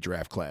about every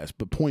draft class,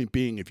 but point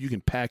being, if you can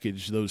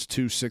package those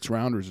 2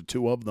 6-rounders or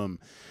 2 of them,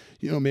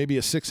 maybe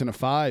a 6 and a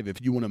 5,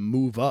 if you want to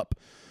move up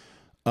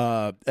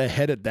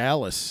ahead of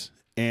Dallas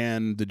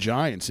and the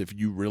Giants, if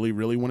you really,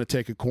 really want to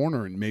take a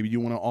corner, and maybe you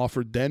want to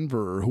offer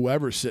Denver or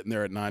whoever's sitting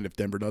there at 9 if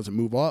Denver doesn't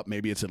move up.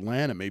 Maybe it's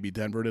Atlanta. Maybe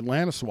Denver and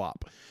Atlanta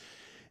swap.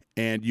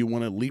 And you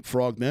want to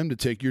leapfrog them to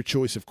take your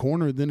choice of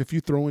corner, then if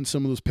you throw in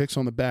some of those picks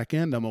on the back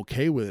end, I'm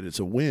okay with it. It's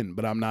a win,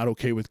 but I'm not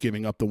okay with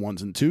giving up the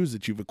 1s and 2s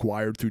that you've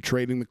acquired through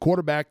trading the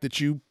quarterback that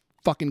you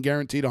fucking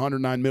guaranteed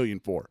 $109 million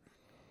for.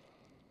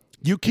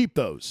 You keep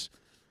those.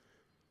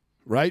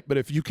 Right? But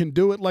if you can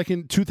do it like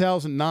in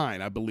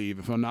 2009, I believe,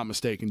 if I'm not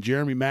mistaken,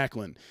 Jeremy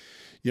Maclin,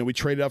 we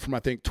traded up from, I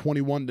think,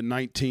 21 to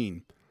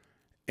 19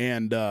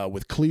 and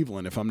with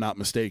Cleveland, if I'm not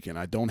mistaken.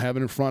 I don't have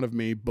it in front of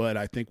me, but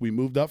I think we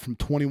moved up from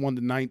 21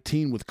 to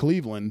 19 with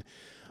Cleveland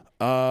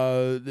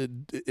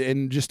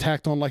and just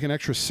tacked on like an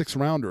extra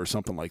 6-rounder or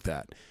something like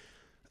that.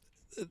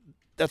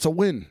 That's a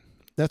win.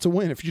 That's a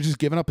win. If you're just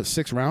giving up a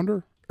 6th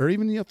rounder, or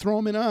even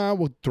throw them in,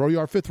 we'll throw you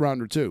our 5th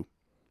rounder too.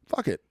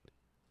 Fuck it.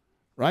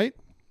 Right?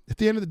 At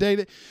the end of the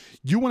day,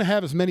 you want to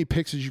have as many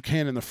picks as you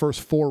can in the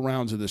first 4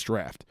 rounds of this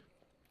draft.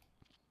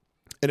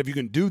 And if you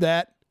can do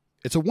that,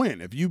 it's a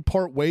win. If you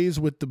part ways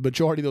with the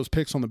majority of those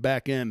picks on the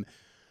back end,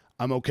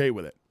 I'm okay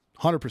with it.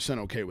 100%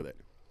 okay with it.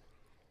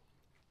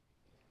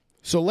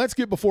 So let's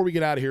get, before we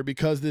get out of here,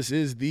 because this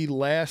is the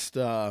last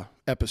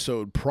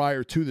episode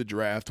prior to the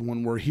draft,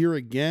 when we're here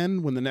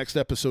again, when the next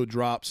episode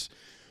drops,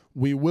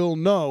 we will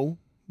know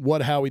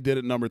what Howie did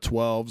at number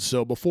 12.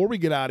 So before we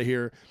get out of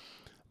here,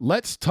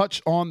 let's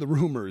touch on the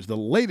rumors, the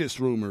latest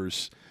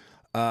rumors,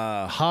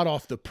 hot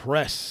off the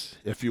press,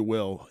 if you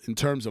will, in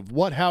terms of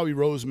what Howie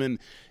Roseman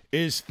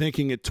is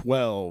thinking at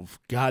 12.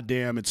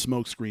 Goddamn, it's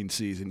smokescreen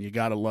season. You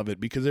got to love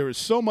it, because there is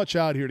so much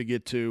out here to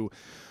get to.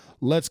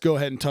 Let's go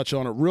ahead and touch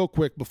on it real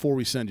quick before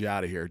we send you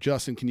out of here.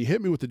 Justin, can you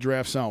hit me with the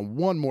draft sound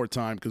one more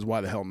time? Because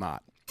why the hell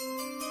not?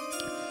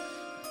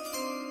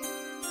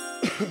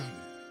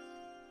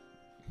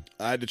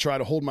 I had to try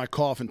to hold my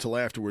cough until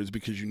afterwards,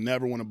 because you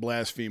never want to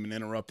blaspheme and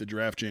interrupt the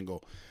draft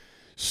jingle.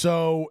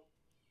 So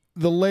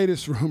the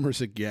latest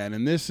rumors again,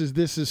 and this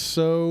is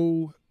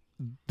so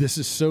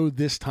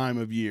this time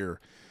of year.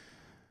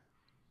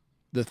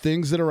 The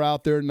things that are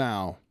out there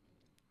now.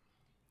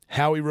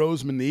 Howie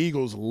Roseman, the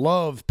Eagles,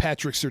 love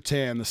Patrick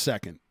Surtain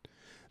II.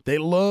 They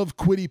love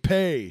Kwity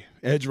Paye,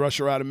 edge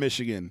rusher out of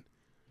Michigan.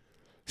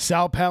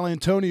 Sal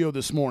Paolantonio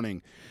this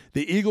morning.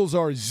 The Eagles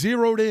are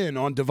zeroed in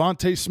on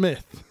Devontae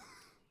Smith.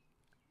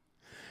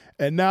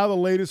 And now the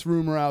latest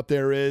rumor out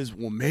there is,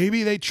 well,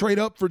 maybe they trade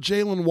up for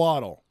Jalen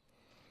Waddle.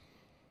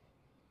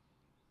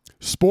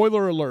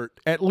 Spoiler alert,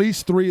 at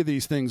least 3 of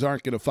these things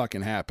aren't going to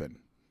fucking happen,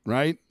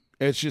 right?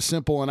 It's just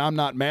simple, and I'm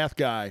not math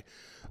guy,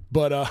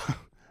 but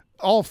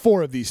all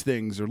 4 of these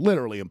things are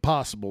literally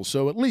impossible.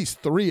 So at least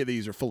 3 of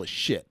these are full of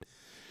shit.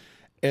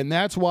 And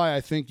that's why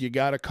I think you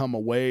got to come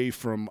away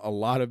from a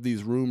lot of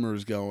these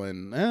rumors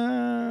going,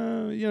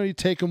 you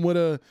take them with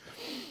a,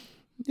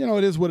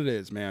 it is what it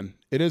is, man.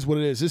 It is what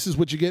it is. This is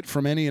what you get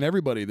from any and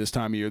everybody this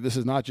time of year. This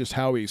is not just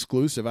Howie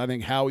exclusive. I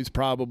think Howie's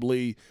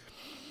probably,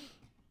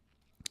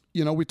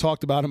 we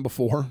talked about him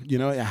before.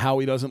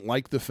 Howie doesn't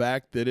like the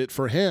fact that it,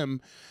 for him,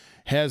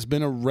 has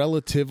been a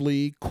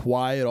relatively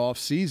quiet off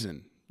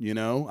season.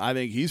 I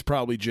think he's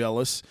probably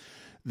jealous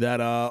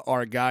that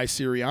our guy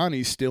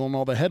Sirianni's stealing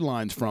all the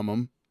headlines from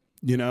him,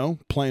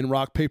 playing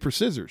rock, paper,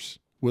 scissors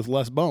with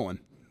Les Bowen,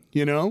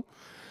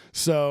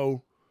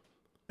 So,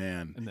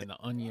 man. And then the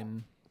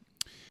Onion.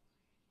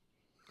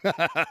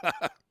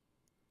 That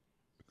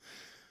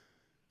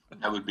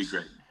would be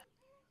great.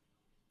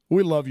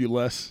 We love you,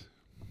 Les.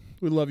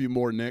 We love you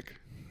more, Nick.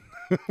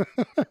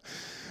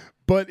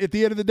 But at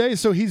the end of the day,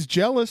 so he's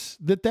jealous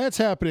that that's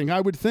happening. I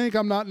would think,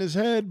 I'm not in his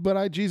head,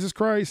 but Jesus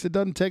Christ, it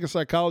doesn't take a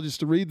psychologist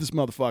to read this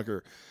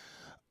motherfucker.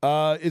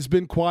 It's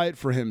been quiet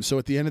for him. So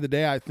at the end of the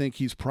day, I think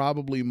he's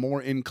probably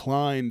more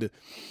inclined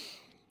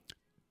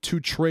to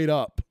trade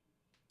up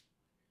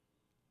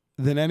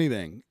than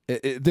anything.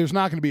 There's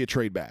not going to be a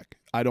trade back,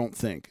 I don't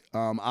think.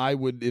 I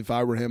would, if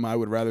I were him, I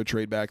would rather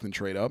trade back than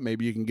trade up.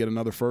 Maybe you can get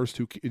another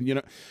first.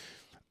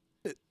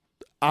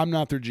 I'm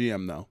not their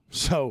GM, though.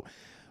 So,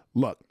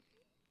 look.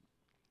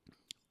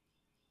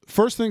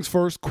 First things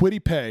first,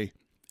 Kwity Paye.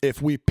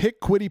 If we pick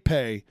Kwity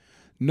Paye,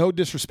 no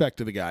disrespect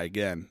to the guy.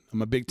 Again,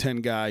 I'm a Big Ten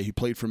guy. He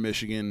played for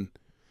Michigan.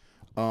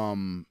 As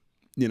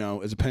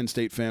a Penn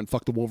State fan,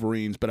 fuck the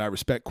Wolverines, but I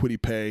respect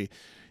Kwity Paye.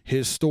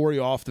 His story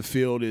off the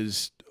field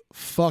is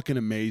fucking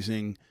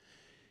amazing.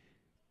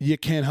 You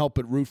can't help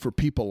but root for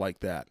people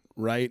like that,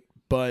 right?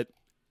 But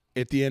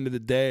at the end of the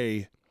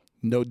day,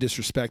 no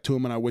disrespect to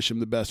him, and I wish him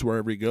the best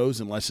wherever he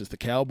goes, unless it's the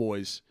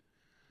Cowboys.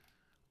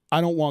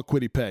 I don't want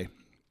Kwity Paye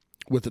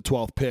with the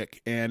 12th pick,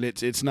 and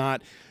it's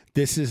not.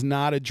 This is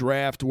not a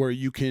draft where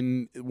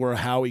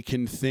Howie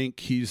can think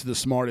he's the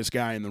smartest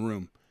guy in the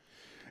room.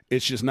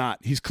 It's just not.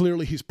 He's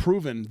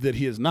proven that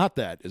he is not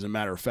that, as a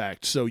matter of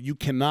fact. So you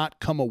cannot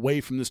come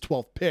away from this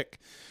 12th pick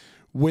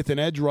with an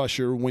edge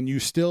rusher when you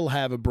still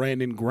have a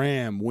Brandon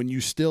Graham, when you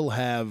still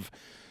have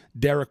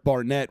Derek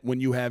Barnett, when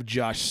you have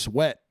Josh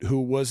Sweat, who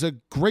was a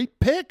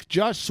great pick.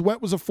 Josh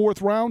Sweat was a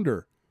 4th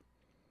rounder.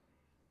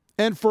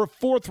 And for a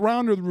 4th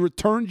rounder, the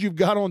returns you've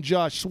got on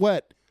Josh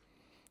Sweat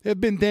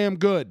have been damn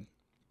good.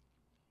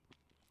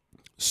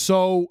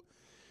 So,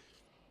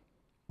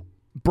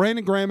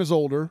 Brandon Graham is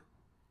older.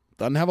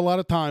 Doesn't have a lot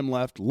of time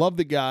left. Love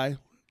the guy.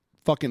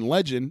 Fucking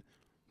legend.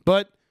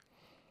 But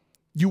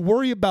you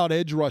worry about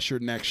edge rusher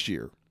next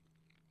year,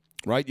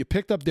 right? You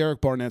picked up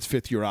Derek Barnett's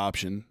 5th-year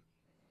option.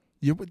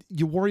 You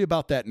worry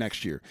about that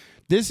next year.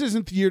 This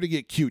isn't the year to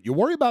get cute. You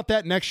worry about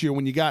that next year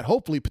when you got,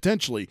 hopefully,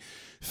 potentially,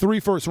 3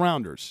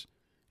 first-rounders.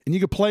 And you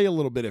can play a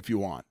little bit if you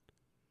want,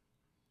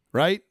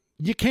 right?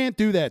 You can't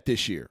do that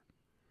this year.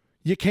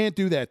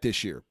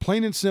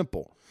 Plain and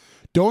simple.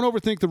 Don't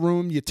overthink the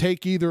room. You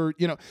take either,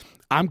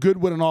 I'm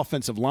good with an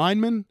offensive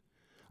lineman,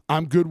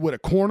 I'm good with a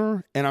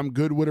corner, and I'm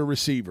good with a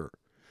receiver.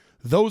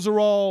 Those are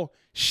all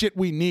shit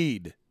we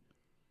need.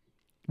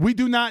 We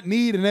do not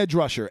need an edge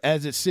rusher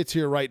as it sits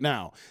here right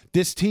now.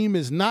 This team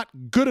is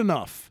not good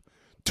enough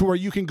to where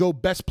you can go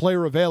best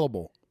player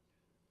available.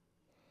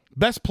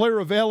 Best player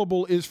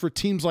available is for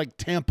teams like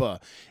Tampa,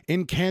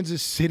 in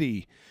Kansas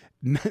City,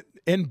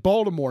 in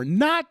Baltimore.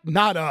 Not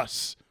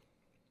us.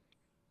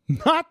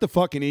 Not the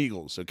fucking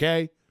Eagles,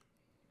 okay?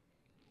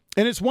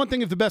 And it's one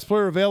thing if the best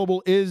player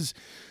available is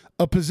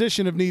a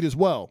position of need as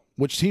well,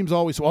 which teams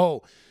always,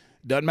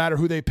 doesn't matter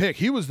who they pick.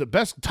 He was the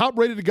best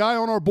top-rated guy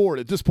on our board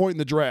at this point in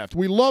the draft.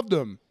 We loved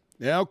him.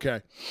 Yeah,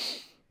 okay.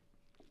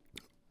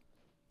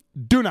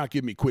 Do not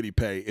give me Kwity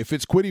Paye. If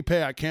it's Kwity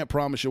Paye, I can't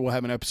promise you we'll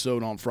have an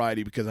episode on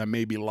Friday because I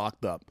may be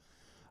locked up.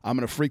 I'm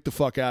going to freak the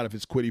fuck out if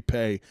it's Kwity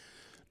Paye.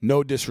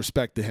 No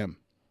disrespect to him.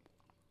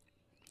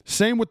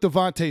 Same with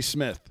Devontae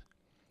Smith.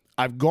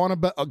 I've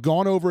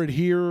gone over it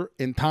here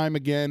in time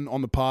again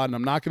on the pod, and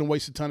I'm not going to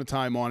waste a ton of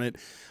time on it.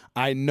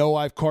 I know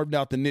I've carved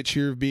out the niche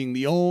here of being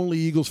the only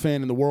Eagles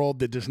fan in the world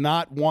that does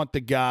not want the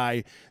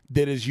guy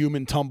that is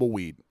human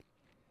tumbleweed.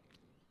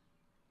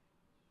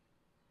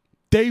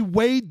 They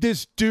weighed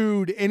this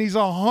dude, and he's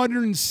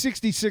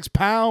 166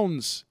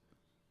 pounds.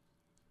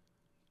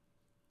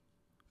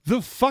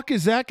 The fuck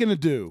is that going to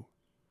do?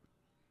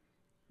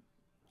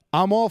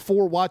 I'm all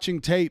for watching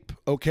tape,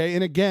 okay?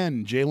 And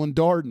again, Jalen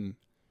Darden,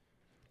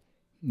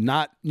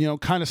 not,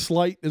 kind of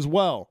slight as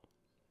well.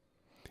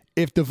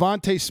 If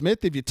Devontae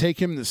Smith, if you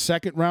take him in the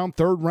second round,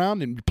 third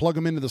round, and you plug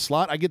him into the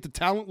slot, I get the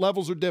talent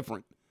levels are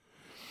different.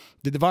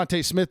 The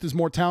Devontae Smith is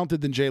more talented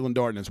than Jalen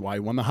Darden. That's why he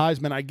won the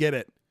Heisman. I get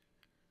it.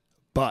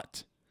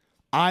 But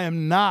I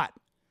am not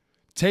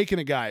taking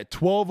a guy at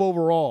 12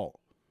 overall,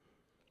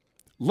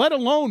 let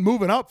alone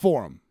moving up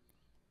for him.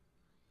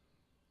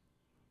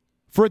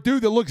 For a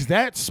dude that looks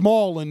that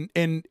small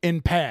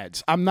in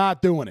pads, I'm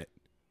not doing it.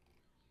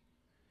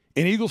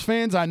 And Eagles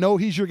fans, I know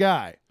he's your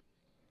guy.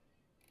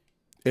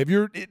 If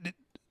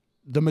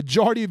the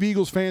majority of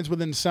Eagles fans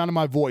within the sound of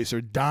my voice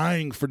are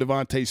dying for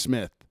Devontae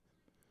Smith.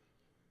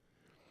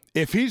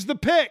 If he's the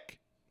pick,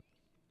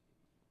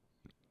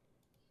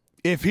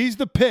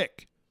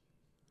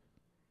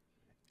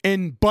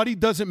 and Buddy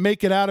doesn't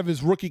make it out of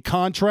his rookie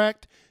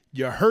contract,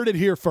 you heard it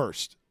here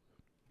first.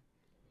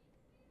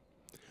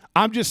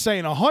 I'm just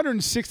saying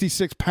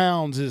 166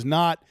 pounds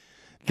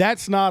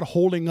that's not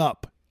holding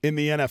up in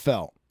the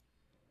NFL.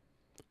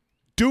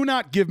 Do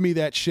not give me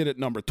that shit at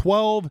number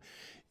 12.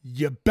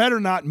 You better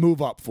not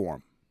move up for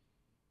him.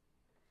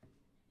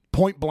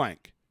 Point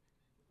blank.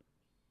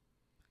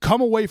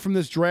 Come away from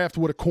this draft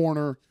with a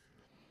corner.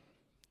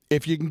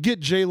 If you can get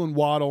Jalen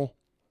Waddle,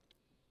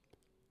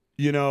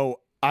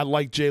 I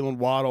like Jalen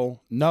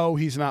Waddle. No,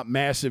 he's not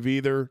massive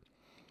either.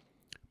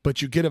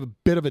 But you get a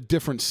bit of a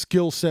different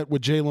skill set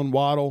with Jalen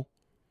Waddle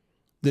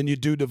than you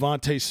do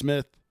Devontae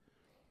Smith.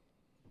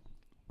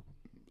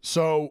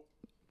 So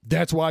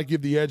that's why I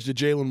give the edge to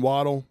Jalen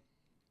Waddle.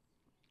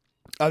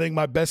 I think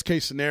my best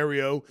case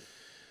scenario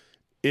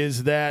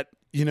is that,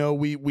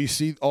 we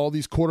see all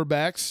these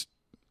quarterbacks,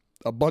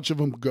 a bunch of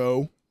them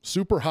go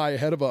super high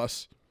ahead of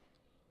us.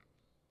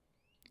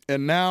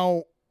 And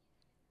now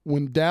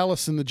when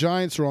Dallas and the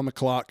Giants are on the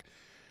clock,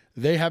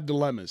 they have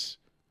dilemmas.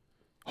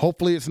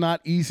 Hopefully it's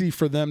not easy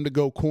for them to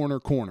go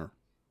corner,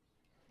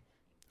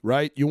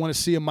 right? You want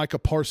to see a Micah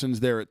Parsons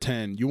there at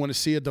 10. You want to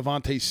see a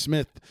Devontae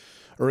Smith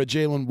or a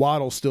Jalen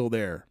Waddle still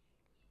there.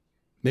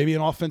 Maybe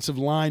an offensive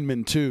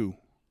lineman too.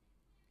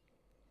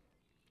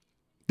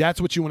 That's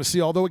what you want to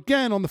see. Although,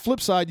 again, on the flip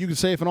side, you can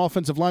say if an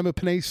offensive lineman,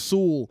 Penei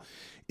Sewell,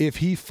 if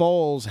he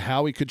falls,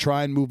 how he could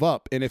try and move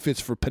up. And if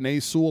it's for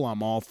Penei Sewell,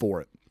 I'm all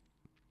for it.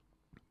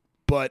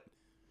 But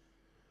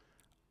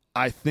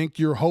I think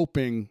you're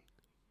hoping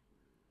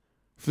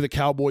for the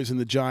Cowboys and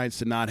the Giants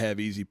to not have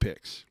easy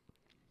picks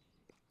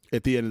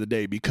at the end of the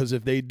day. Because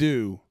if they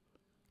do,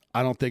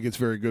 I don't think it's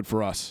very good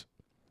for us.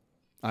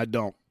 I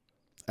don't.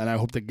 And I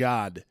hope to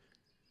God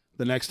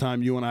the next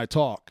time you and I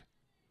talk,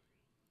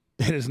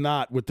 it is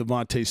not with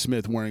Devontae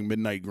Smith wearing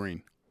midnight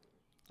green.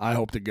 I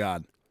hope to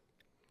God.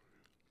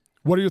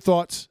 What are your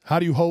thoughts? How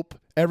do you hope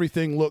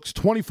everything looks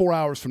 24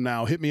 hours from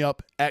now? Hit me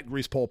up at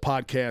Grease Pole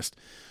Podcast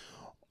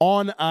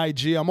on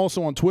IG. I'm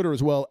also on Twitter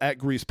as well, at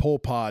Grease Pole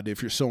Pod,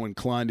 if you're so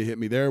inclined to hit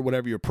me there.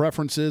 Whatever your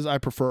preference is. I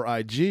prefer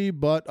IG,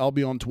 but I'll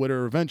be on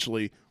Twitter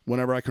eventually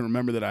whenever I can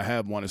remember that I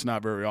have one. It's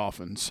not very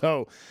often.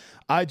 So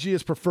IG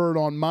is preferred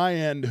on my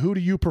end. Who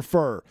do you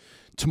prefer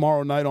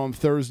tomorrow night on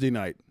Thursday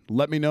night?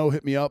 Let me know.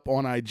 Hit me up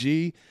on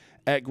IG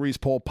at Grease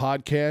Pole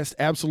Podcast.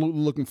 Absolutely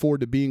looking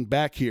forward to being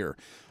back here.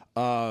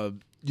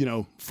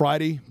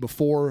 Friday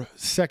before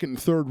second and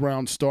third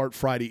round start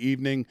Friday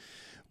evening.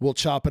 We'll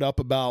chop it up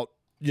about,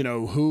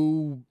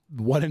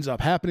 what ends up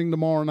happening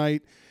tomorrow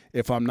night.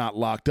 If I'm not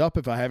locked up,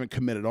 if I haven't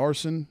committed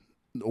arson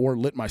or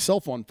lit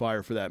myself on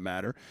fire for that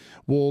matter,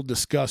 we'll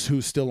discuss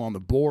who's still on the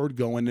board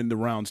going into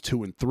rounds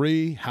 2 and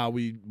 3, how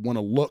we want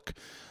to look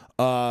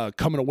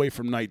coming away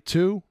from night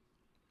 2.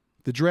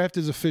 The draft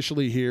is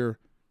officially here.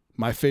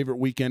 My favorite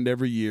weekend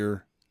every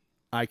year.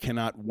 I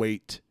cannot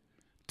wait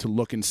to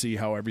look and see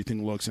how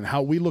everything looks and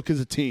how we look as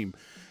a team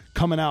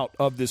coming out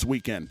of this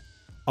weekend.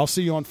 I'll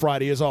see you on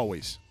Friday as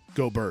always.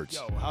 Go Birds.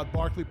 Yo, how'd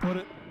Barkley put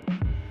it?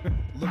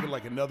 Looking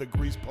like another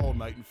grease pole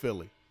night in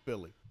Philly.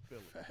 Philly. Go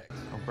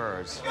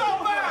Birds.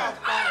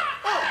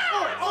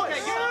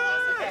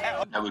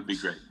 That would be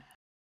great.